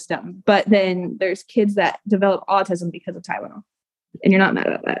my system. But then there's kids that develop autism because of Tylenol. And you're not mad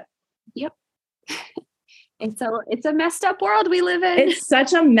about that. Yep. It's a messed up world we live in. It's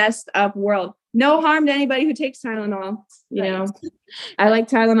such a messed up world. No harm to anybody who takes Tylenol. You know, I like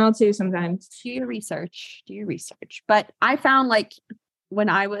Tylenol too sometimes. Do your research. But I found like when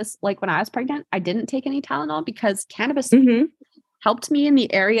I was pregnant, I didn't take any Tylenol because cannabis helped me in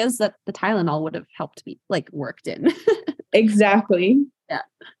the areas that the Tylenol would have helped me, like worked in. Exactly. Yeah.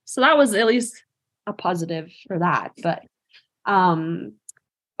 So that was at least a positive for that. But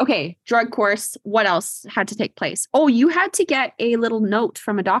okay, drug course. What else had to take place? Oh, you had to get a little note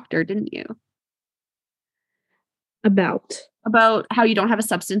from a doctor, didn't you? About how you don't have a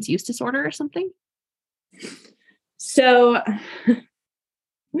substance use disorder or something? So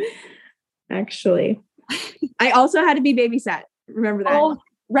actually, I also had to be babysat. Remember that? Oh,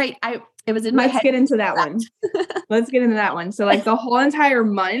 right. It was in my head. Let's get into that one. Let's get into that one. So like the whole entire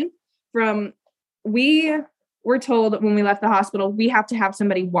month we were told when we left the hospital, we have to have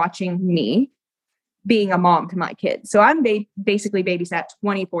somebody watching me being a mom to my kids. So I'm basically babysat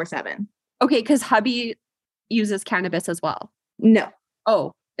 24/7. Okay. Cause hubby uses cannabis as well. No.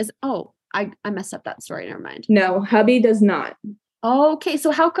 I messed up that story. Never mind. No, hubby does not. Okay.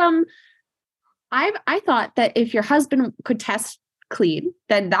 So how come I thought that if your husband could test clean,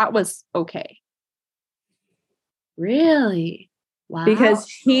 then that was okay. Really? Wow. Because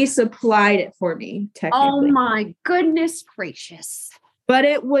he supplied it for me, technically. Oh my goodness gracious. But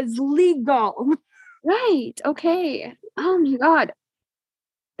it was legal. Right. Okay. Oh my God.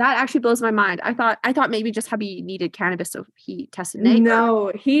 That actually blows my mind. I thought maybe just hubby needed cannabis, so he tested negative.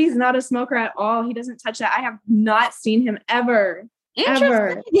 No, he's not a smoker at all. He doesn't touch that. I have not seen him ever.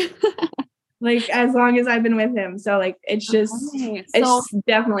 Ever. Like as long as I've been with him. So like it's just it's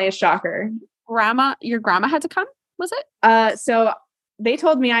definitely a shocker. Your grandma had to come, was it? So they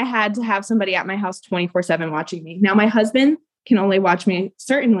told me I had to have somebody at my house 24/7 watching me. Now my husband can only watch me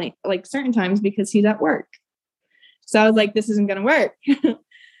certain times because he's at work. So I was like, this isn't gonna work.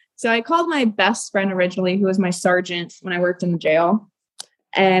 So I called my best friend originally, who was my sergeant when I worked in the jail.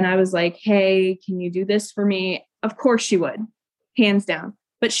 And I was like, hey, can you do this for me? Of course she would, hands down.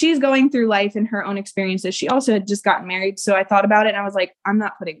 But she's going through life and her own experiences. She also had just gotten married. So I thought about it and I was like, I'm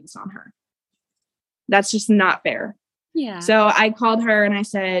not putting this on her. That's just not fair. Yeah. So I called her and I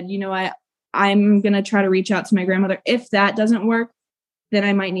said, you know what? I'm going to try to reach out to my grandmother. If that doesn't work, then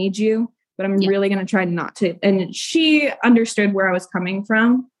I might need you. But I'm really going to try not to. And she understood where I was coming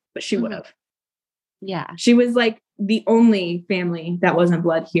from, but she would have. Yeah. She was like the only family that wasn't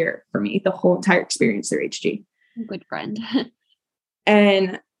blood here for me, the whole entire experience through HG. Good friend.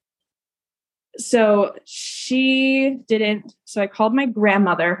 And so she didn't. So I called my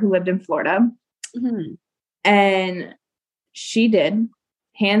grandmother who lived in Florida and she did,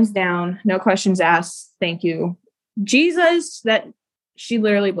 hands down, no questions asked. Thank you, Jesus, that she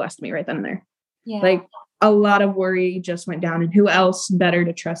literally blessed me right then and there. Yeah. Like a lot of worry just went down, and who else better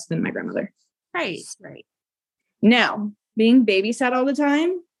to trust than my grandmother? Right. Now, being babysat all the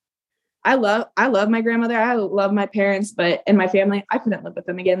time, I love my grandmother. I love my parents, and my family, I couldn't live with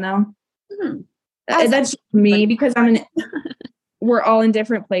them again though. That's me because we're all in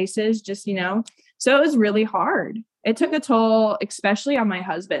different places, just, so it was really hard. It took a toll, especially on my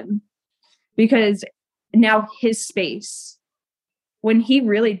husband, because now his space, when he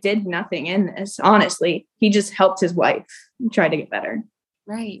really did nothing in this, honestly, he just helped his wife try to get better.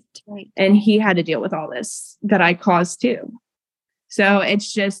 Right. And he had to deal with all this that I caused too. So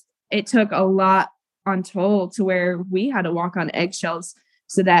it's just, it took a lot on toll to where we had to walk on eggshells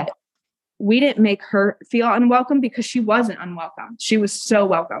so that we didn't make her feel unwelcome, because she wasn't unwelcome. She was so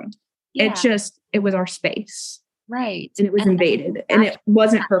welcomed. Yeah. It was our space. Right. And it was invaded, and it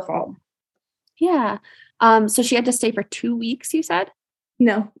wasn't her fault. Yeah. So she had to stay for 2 weeks, you said?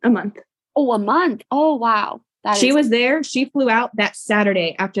 No, a month. Oh, a month. Oh, wow. She was there. She flew out that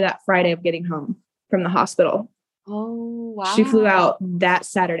Saturday after that Friday of getting home from the hospital. Oh, wow. She flew out that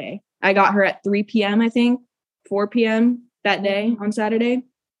Saturday. I got her at 3 p.m., I think, 4 p.m. that day on Saturday.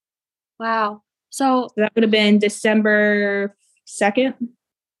 Wow. So that would have been December 2nd.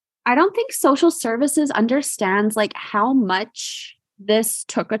 I don't think social services understands like how much this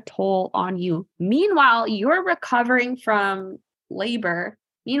took a toll on you. Meanwhile, you're recovering from labor.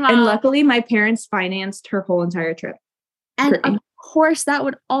 And luckily, my parents financed her whole entire trip. And of course, that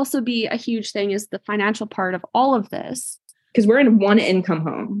would also be a huge thing, is the financial part of all of this. Because we're in one income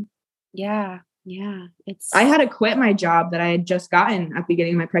home. Yeah. I had to quit my job that I had just gotten at the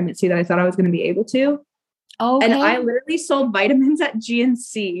beginning of my pregnancy that I thought I was going to be able to. Okay. And I literally sold vitamins at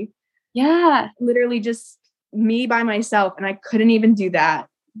GNC. Yeah. Literally just me by myself. And I couldn't even do that.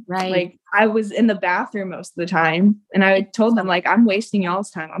 Right. Like, I was in the bathroom most of the time, and I told them, like, I'm wasting y'all's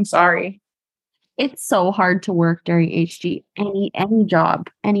time. I'm sorry. It's so hard to work during HG. Any job.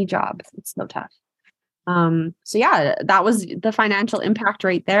 It's so tough. So yeah, that was the financial impact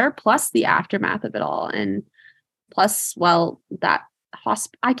right there, plus the aftermath of it all. And plus, well, that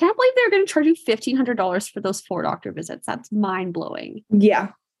I can't believe they're going to charge you $1,500 for those 4 doctor visits. That's mind blowing. Yeah.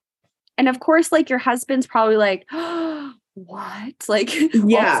 And of course, like, your husband's probably like, oh, what? Like,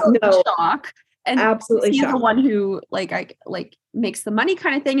 yeah, no, shock. And absolutely he's shocked. the one who makes the money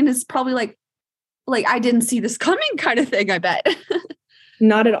kind of thing, and is probably like I didn't see this coming kind of thing, I bet.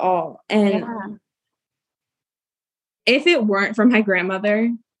 Not at all. And if it weren't for my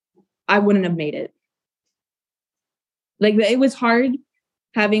grandmother, I wouldn't have made it. Like, it was hard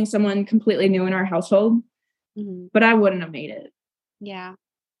having someone completely new in our household, but I wouldn't have made it. Yeah.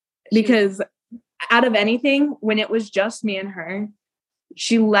 Because out of anything, when it was just me and her,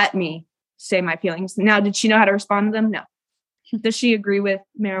 she let me say my feelings. Now, did she know how to respond to them? No. Does she agree with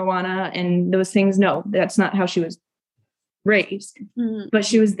marijuana and those things? No, that's not how she was raised. But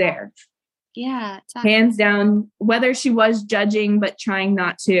she was there. Yeah. Exactly. Hands down, whether she was judging but trying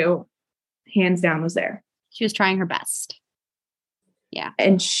not to, hands down was there. She was trying her best. Yeah.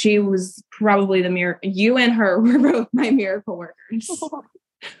 And she was probably the miracle. You and her were both my miracle workers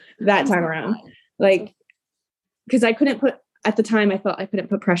that time around. Like, because I couldn't put, at the time, I felt I couldn't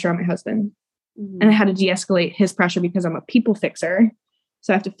put pressure on my husband. And I had to de-escalate his pressure because I'm a people fixer.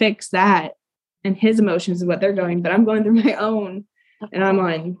 So I have to fix that and his emotions and what they're going, but I'm going through my own, and I'm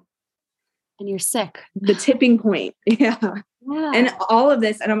on. And you're sick. The tipping point. Yeah. And all of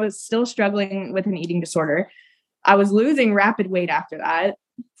this, and I was still struggling with an eating disorder. I was losing rapid weight after that.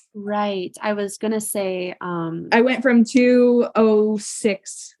 Right. I was going to say, I went from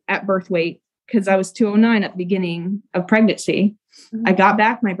 206 at birth weight, because I was 209 at the beginning of pregnancy. I got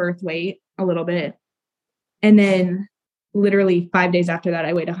back my birth weight a little bit. And then literally 5 days after that,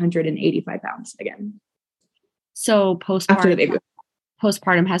 I weighed 185 pounds again. So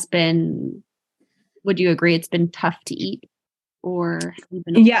postpartum has been, would you agree it's been tough to eat? Or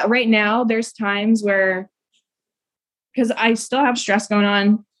yeah, right now there's times where, because I still have stress going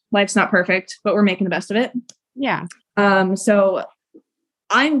on. Life's not perfect, but we're making the best of it. Yeah. So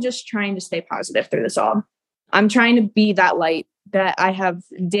I'm just trying to stay positive through this all. I'm trying to be that light that I have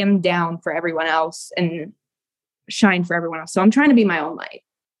dimmed down for everyone else and shine for everyone else. So I'm trying to be my own light.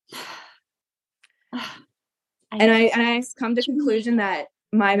 And I come to the conclusion that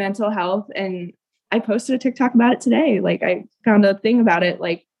my mental health, and I posted a TikTok about it today. Like, I found a thing about it.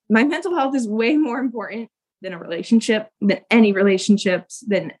 Like, my mental health is way more important than a relationship, than any relationships,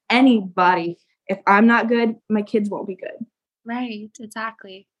 than anybody. If I'm not good, my kids won't be good. Right.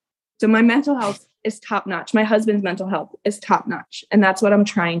 Exactly. So my mental health is top notch. My husband's mental health is top notch. And that's what I'm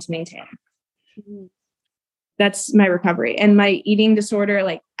trying to maintain. That's my recovery. And my eating disorder,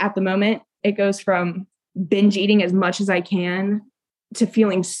 like, at the moment, it goes from binge eating as much as I can to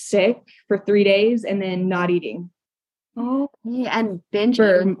feeling sick for 3 days and then not eating. Okay. And binge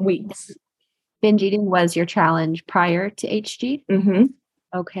for eating, weeks. Binge eating was your challenge prior to HG? Mm-hmm.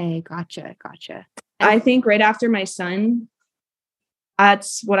 Okay. Gotcha. I think right after my son,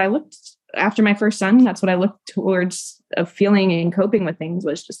 that's what I looked after my first son, that's what I looked towards of feeling and coping with things,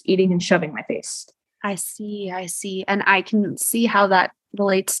 was just eating and shoving my face. I see. And I can see how that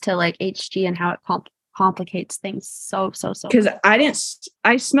relates to like HG and how it complicates things so. Because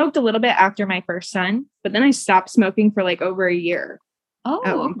I smoked a little bit after my first son, but then I stopped smoking for like over a year.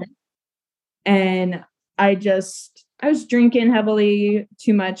 Oh, okay. And I was drinking heavily,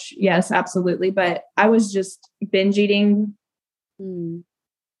 too much. Yes, absolutely. But I was just binge eating,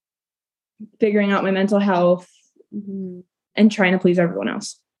 figuring out my mental health, and trying to please everyone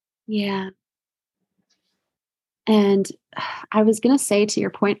else. Yeah. And I was going to say, to your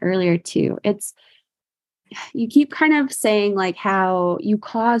point earlier too, you keep kind of saying like how you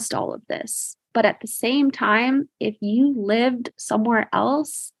caused all of this, but at the same time, if you lived somewhere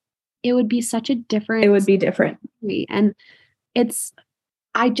else, it would be such a different. It would be different. And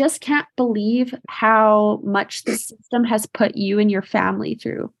I just can't believe how much the system has put you and your family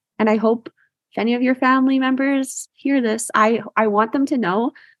through. And I hope if any of your family members hear this, I want them to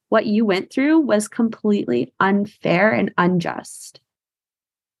know what you went through was completely unfair and unjust.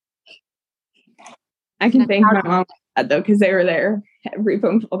 I can thank my mom and dad, though, because they were there every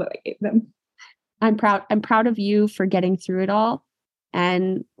phone call that I gave them. I'm proud of you for getting through it all.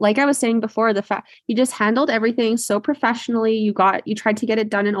 And like I was saying before, the fact you just handled everything so professionally. You tried to get it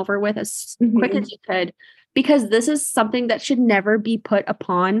done and over with as quick as you could, because this is something that should never be put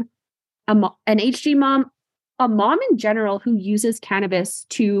upon an HG mom, a mom in general who uses cannabis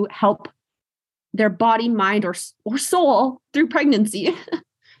to help their body, mind, or soul through pregnancy.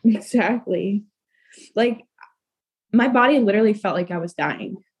 Exactly. Like my body literally felt like I was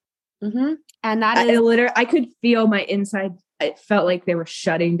dying. And that I could feel my inside. It felt like they were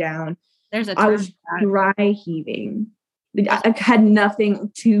shutting down. I was dry heaving. I had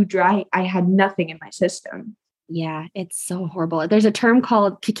nothing to dry. I had nothing in my system. Yeah, it's so horrible. There's a term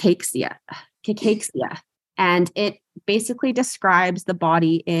called cachexia, and it basically describes the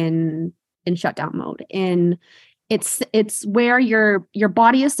body in shutdown mode. It's where your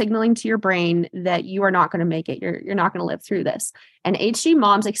body is signaling to your brain that you are not going to make it. You're not going to live through this. And HG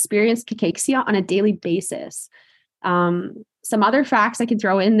moms experience cachexia on a daily basis. Some other facts I can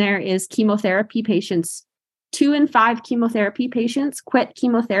throw in there is chemotherapy patients. 2 in 5 chemotherapy patients quit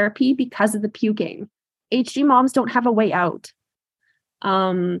chemotherapy because of the puking. HG moms don't have a way out.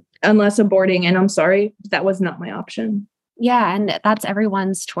 Unless aborting, and I'm sorry, that was not my option. Yeah, and that's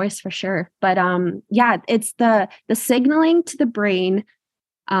everyone's choice for sure. But yeah, it's the signaling to the brain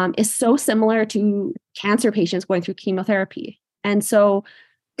is so similar to cancer patients going through chemotherapy. And so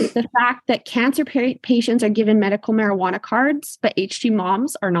the fact that cancer patients are given medical marijuana cards, but HG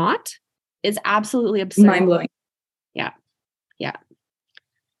moms are not, is absolutely absurd. Mind-blowing. Yeah.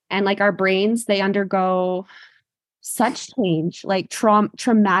 And like our brains, they undergo such change, like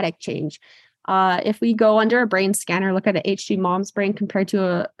traumatic change. If we go under a brain scanner, look at an HG mom's brain compared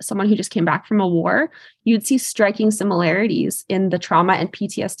to someone who just came back from a war, you'd see striking similarities in the trauma and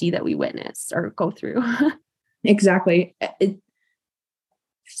PTSD that we witness or go through. Exactly.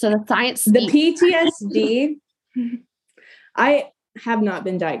 So the science, the PTSD, I have not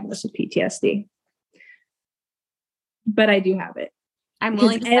been diagnosed with PTSD, but I do have it. I'm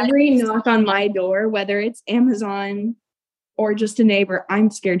willing to every knock on my door, whether it's Amazon or just a neighbor, I'm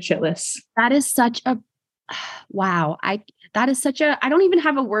scared shitless. That is such a wow. I don't even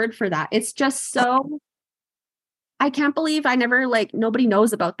have a word for that. It's just so, I can't believe nobody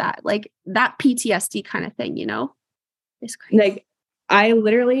knows about that. Like that PTSD kind of thing, it's crazy. Like I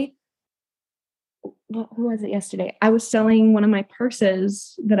literally, who was it yesterday? I was selling one of my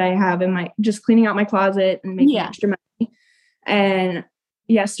purses that I have just cleaning out my closet and making extra money. And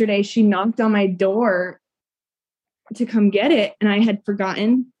yesterday she knocked on my door to come get it. And I had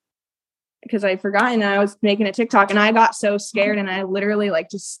forgotten I was making a TikTok, and I got so scared, and I literally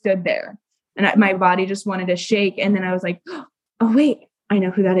just stood there, and my body just wanted to shake. And then I was like, oh wait, I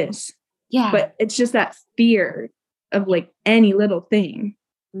know who that is. Yeah. But it's just that fear of any little thing.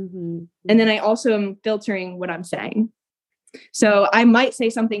 And then I also am filtering what I'm saying. So I might say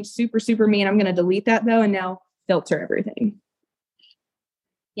something super, super mean. I'm going to delete that though, and now filter everything.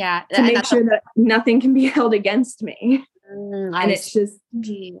 Yeah. To make sure that nothing can be held against me. And it's just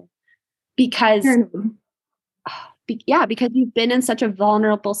because you've been in such a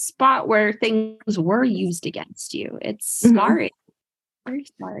vulnerable spot where things were used against you. It's scarring, very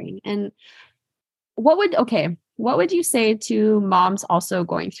scarring. And what would you say to moms also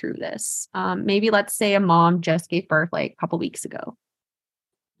going through this? Maybe let's say a mom just gave birth a couple weeks ago.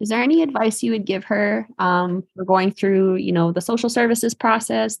 Is there any advice you would give her for going through, the social services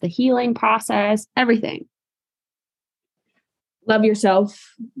process, the healing process, everything? love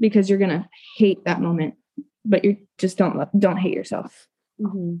yourself because you're going to hate that moment, but you just don't hate yourself.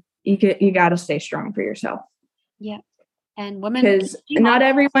 Mm-hmm. You got to stay strong for yourself. Yeah. And women, because not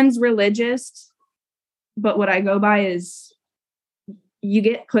everyone's religious, but what I go by is you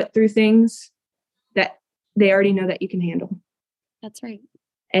get put through things that they already know that you can handle. That's right.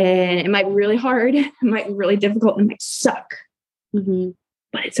 And it might be really hard. It might be really difficult. It might suck, mm-hmm.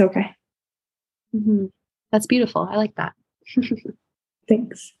 but it's okay. Mm-hmm. That's beautiful. I like that.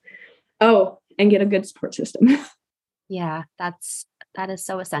 Thanks. Oh, and get a good support system. Yeah, that is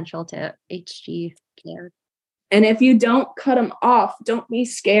so essential to HG care. And if you don't cut them off, don't be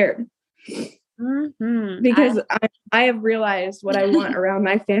scared. Mm-hmm. Because I have realized what I want around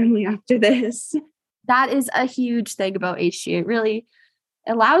my family after this. That is a huge thing about HG. It really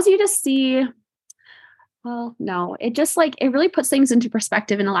allows you to see, well, no, it just like, it really puts things into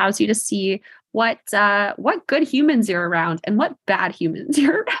perspective and allows you to see what good humans you're around and what bad humans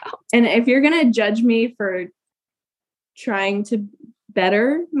you're around. And if you're going to judge me for trying to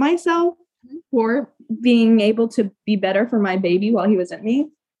better myself or being able to be better for my baby while he was in me,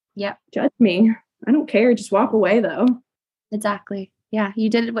 yep, judge me. I don't care. Just walk away though. Exactly. Yeah. You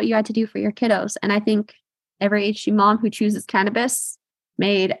did what you had to do for your kiddos. And I think every HG mom who chooses cannabis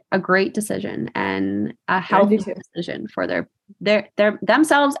made a great decision and a healthy decision for their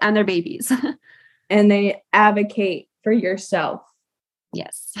themselves and their babies. And they advocate for yourself.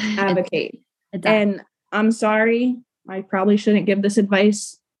 Yes. Advocate. Exactly. And I'm sorry, I probably shouldn't give this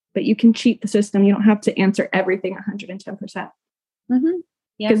advice, but you can cheat the system. You don't have to answer everything 110%. Mm-hmm.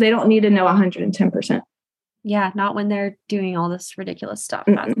 Yeah. Because they don't need to know 110%. Yeah, not when they're doing all this ridiculous stuff.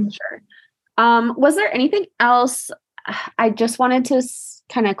 That's for sure. Was there anything else? I just wanted to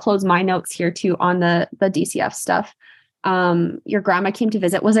kind of close my notes here too on the DCF stuff. Your grandma came to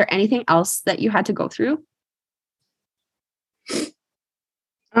visit. Was there anything else that you had to go through?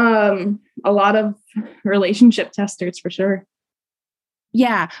 A lot of relationship testers for sure.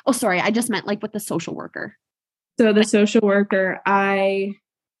 Yeah. Oh, sorry. I just meant like with the social worker. So the social worker, I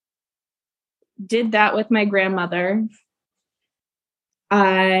did that with my grandmother.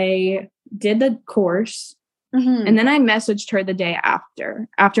 I did the course. Mm-hmm. And then I messaged her the day after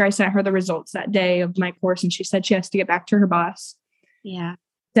I sent her the results that day of my course. And she said she has to get back to her boss. Yeah.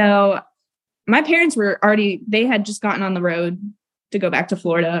 So my parents were they had just gotten on the road to go back to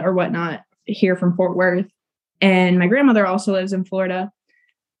Florida or whatnot here from Fort Worth. And my grandmother also lives in Florida.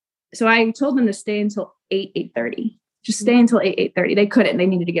 So I told them to stay until 8:30. Just stay until 8:30. They couldn't. They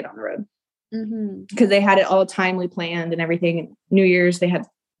needed to get on the road. Because they had it all timely planned and everything. And New Year's, they had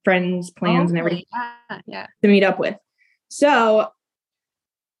friends, plans, and everything to meet up with. So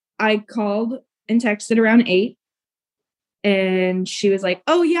I called and texted around 8. And she was like,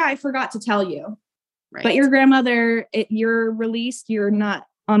 oh, yeah, I forgot to tell you. Right. But your grandmother, you're released. You're not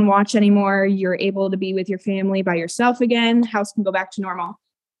on watch anymore. You're able to be with your family by yourself again. House can go back to normal.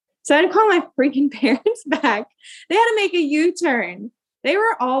 So I had to call my freaking parents back. They had to make a U-turn. They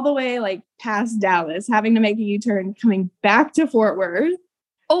were all the way like past Dallas, having to make a U-turn, coming back to Fort Worth.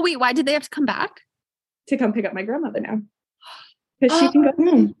 Oh, wait, why did they have to come back? To come pick up my grandmother now. Because she can go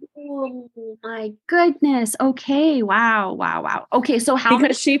home. Oh my goodness. Okay. Wow. Okay. So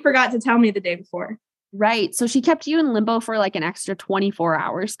because she forgot to tell me the day before. Right. So she kept you in limbo for like an extra 24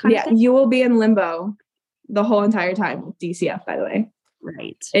 hours. Yeah. You will be in limbo the whole entire time with DCF, by the way.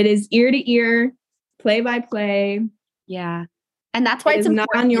 Right. It is ear to ear, play by play. Yeah. And that's why it's not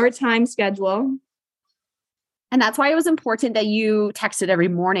on your time schedule. And that's why it was important that you texted every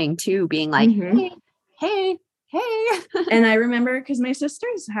morning too, being like, hey. And I remember because my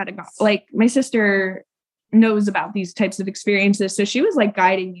sisters had to go, like my sister knows about these types of experiences. So she was like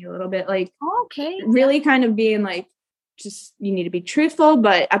guiding me a little bit, like, really kind of being like, just, you need to be truthful,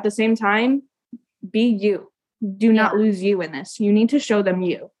 but at the same time, be you. Do not lose you in this. You need to show them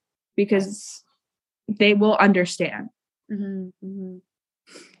you because they will understand.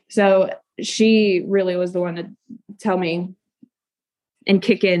 So she really was the one to tell me and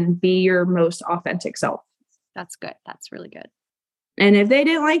kick in, be your most authentic self. That's good. That's really good. And if they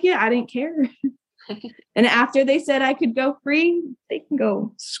didn't like it, I didn't care. And after they said I could go free, they can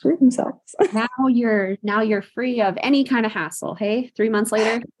go screw themselves. Now you're free of any kind of hassle. Hey, 3 months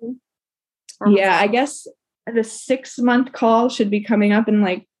later. Yeah, I guess the 6-month call should be coming up in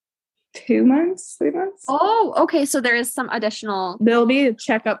like 2 months, 3 months. Oh, okay. So there is some additional. There'll be a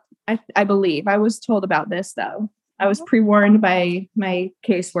checkup. I believe I was told about this though. I was pre-warned by my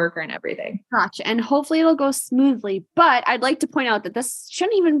caseworker and everything. Gotcha. And hopefully it'll go smoothly. But I'd like to point out that this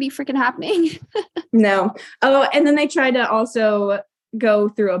shouldn't even be freaking happening. No. Oh, and then they tried to also go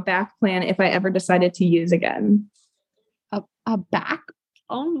through a back plan if I ever decided to use again. A A back?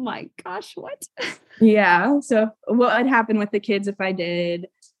 Oh my gosh, what? Yeah. So what would happen with the kids if I did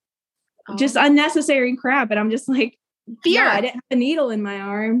just unnecessary crap? And I'm just like, fear. No, I didn't have a needle in my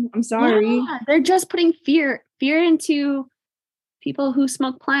arm. I'm sorry. Yeah, they're just putting fear into people who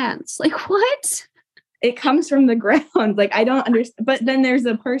smoke plants. Like, what? It comes from the ground. Like, I don't understand. But then there's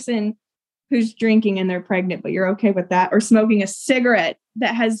a person who's drinking and they're pregnant, but you're okay with that. Or smoking a cigarette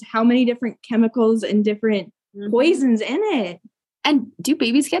that has how many different chemicals and different poisons in it. And do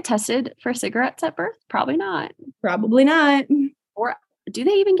babies get tested for cigarettes at birth? Probably not. Probably not. Or do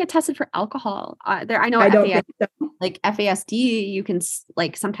they even get tested for alcohol? I know I don't think so. Like FASD, you can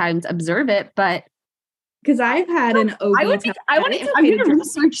like sometimes observe it, but because I've had an OB I'm going to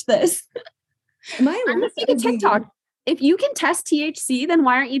research this. I'm going to make a TikTok. If you can test THC, then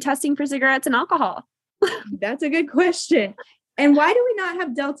why aren't you testing for cigarettes and alcohol? That's a good question. And why do we not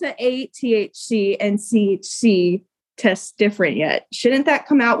have Delta 8 THC and CHC tests different yet? Shouldn't that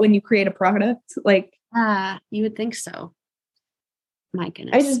come out when you create a product? Like, you would think so. My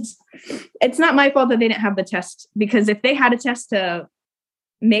goodness. It's not my fault that they didn't have the test, because if they had a test to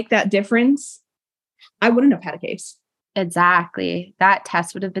make that difference, I wouldn't have had a case. Exactly. That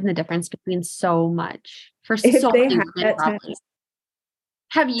test would have been the difference between so much for so many women, probably.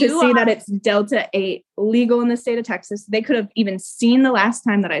 Have you to see that it's Delta 8 legal in the state of Texas? They could have even seen the last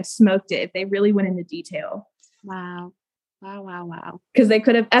time that I smoked it if they really went into detail. Wow. Because they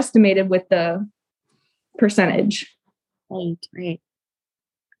could have estimated with the percentage. Right.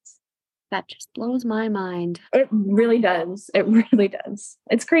 That just blows my mind. It really does.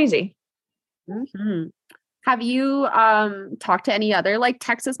 It's crazy. Mm-hmm. Have you talked to any other like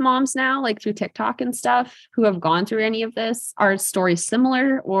Texas moms now, like through TikTok and stuff, who have gone through any of this? Are stories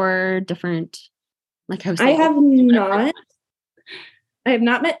similar or different? Like I have not. I have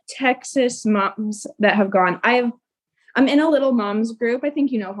not met Texas moms that have gone. I'm in a little moms group. I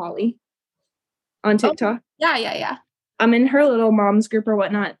think you know Holly on TikTok. Oh, yeah. I'm in her little moms group or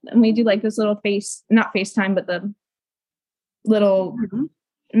whatnot. And we do like this little not FaceTime, but the little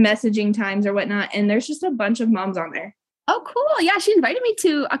messaging times or whatnot. And there's just a bunch of moms on there. Oh, cool. Yeah. She invited me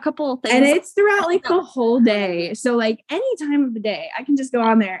to a couple things. And it's throughout like the whole day. So like any time of the day, I can just go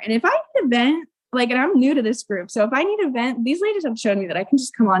on there. And if I need an event, and I'm new to this group. So if I need an event, these ladies have shown me that I can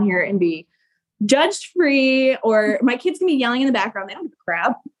just come on here and be judged free, or my kids can be yelling in the background. They don't give a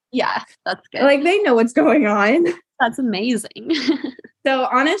crap. Yeah, that's good. Like they know what's going on. That's amazing. So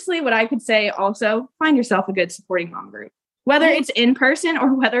honestly, what I could say also, find yourself a good supporting mom group, whether it's in person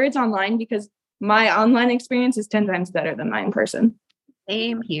or whether it's online, because my online experience is 10 times better than my in person.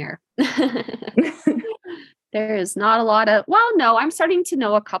 Same here. There is not a lot of, no, I'm starting to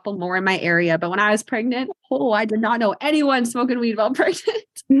know a couple more in my area, but when I was pregnant, I did not know anyone smoking weed while pregnant.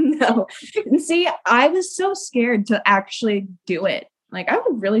 No. See, I was so scared to actually do it. Like I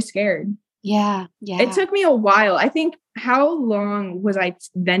was really scared. Yeah. It took me a while. I think, how long was I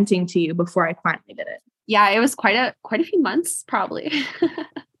venting to you before I finally did it? Yeah, it was quite a few months, probably.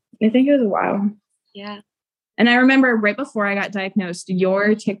 I think it was a while. Yeah. And I remember right before I got diagnosed,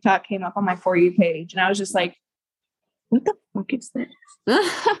 your TikTok came up on my For You page. And I was just like, what the fuck is this?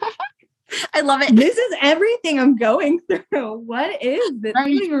 I love it. This is everything I'm going through. What is this? I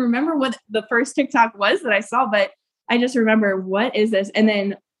don't even remember what the first TikTok was that I saw, but I just remember, what is this? And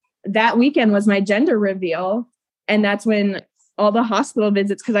then that weekend was my gender reveal. And that's when all the hospital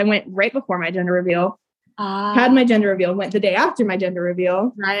visits, because I went right before my gender reveal, had my gender reveal, went the day after my gender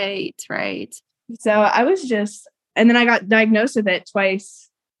reveal. Right. So I was and then I got diagnosed with it twice.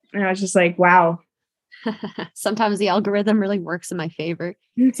 And I was just like, wow. Sometimes the algorithm really works in my favor.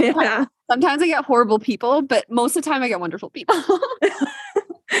 Yeah. Sometimes I get horrible people, but most of the time I get wonderful people.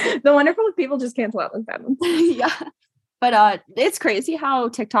 The wonderful people just cancel out those bad ones. Yeah. But it's crazy how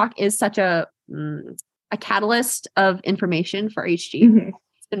TikTok is such a catalyst of information for HG. Mm-hmm.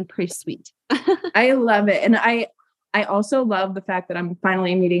 It's been pretty sweet. I love it. And I also love the fact that I'm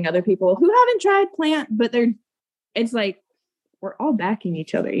finally meeting other people who haven't tried plant, but it's like, we're all backing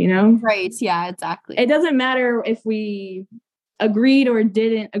each other, you know? Right. Yeah, exactly. It doesn't matter if we agreed or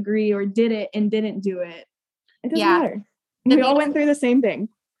didn't agree or did it and didn't do it. It doesn't matter. We all went through the same thing.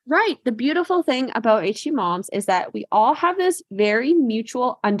 Right. The beautiful thing about HG moms is that we all have this very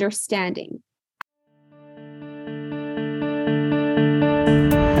mutual understanding.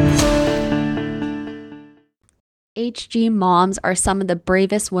 HG moms are some of the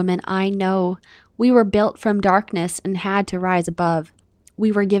bravest women I know. We were built from darkness and had to rise above.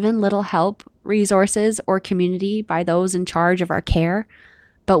 We were given little help, resources, or community by those in charge of our care,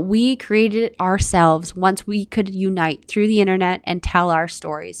 but we created it ourselves once we could unite through the internet and tell our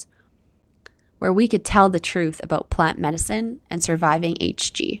stories. where we could tell the truth about plant medicine and surviving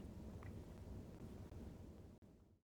HG.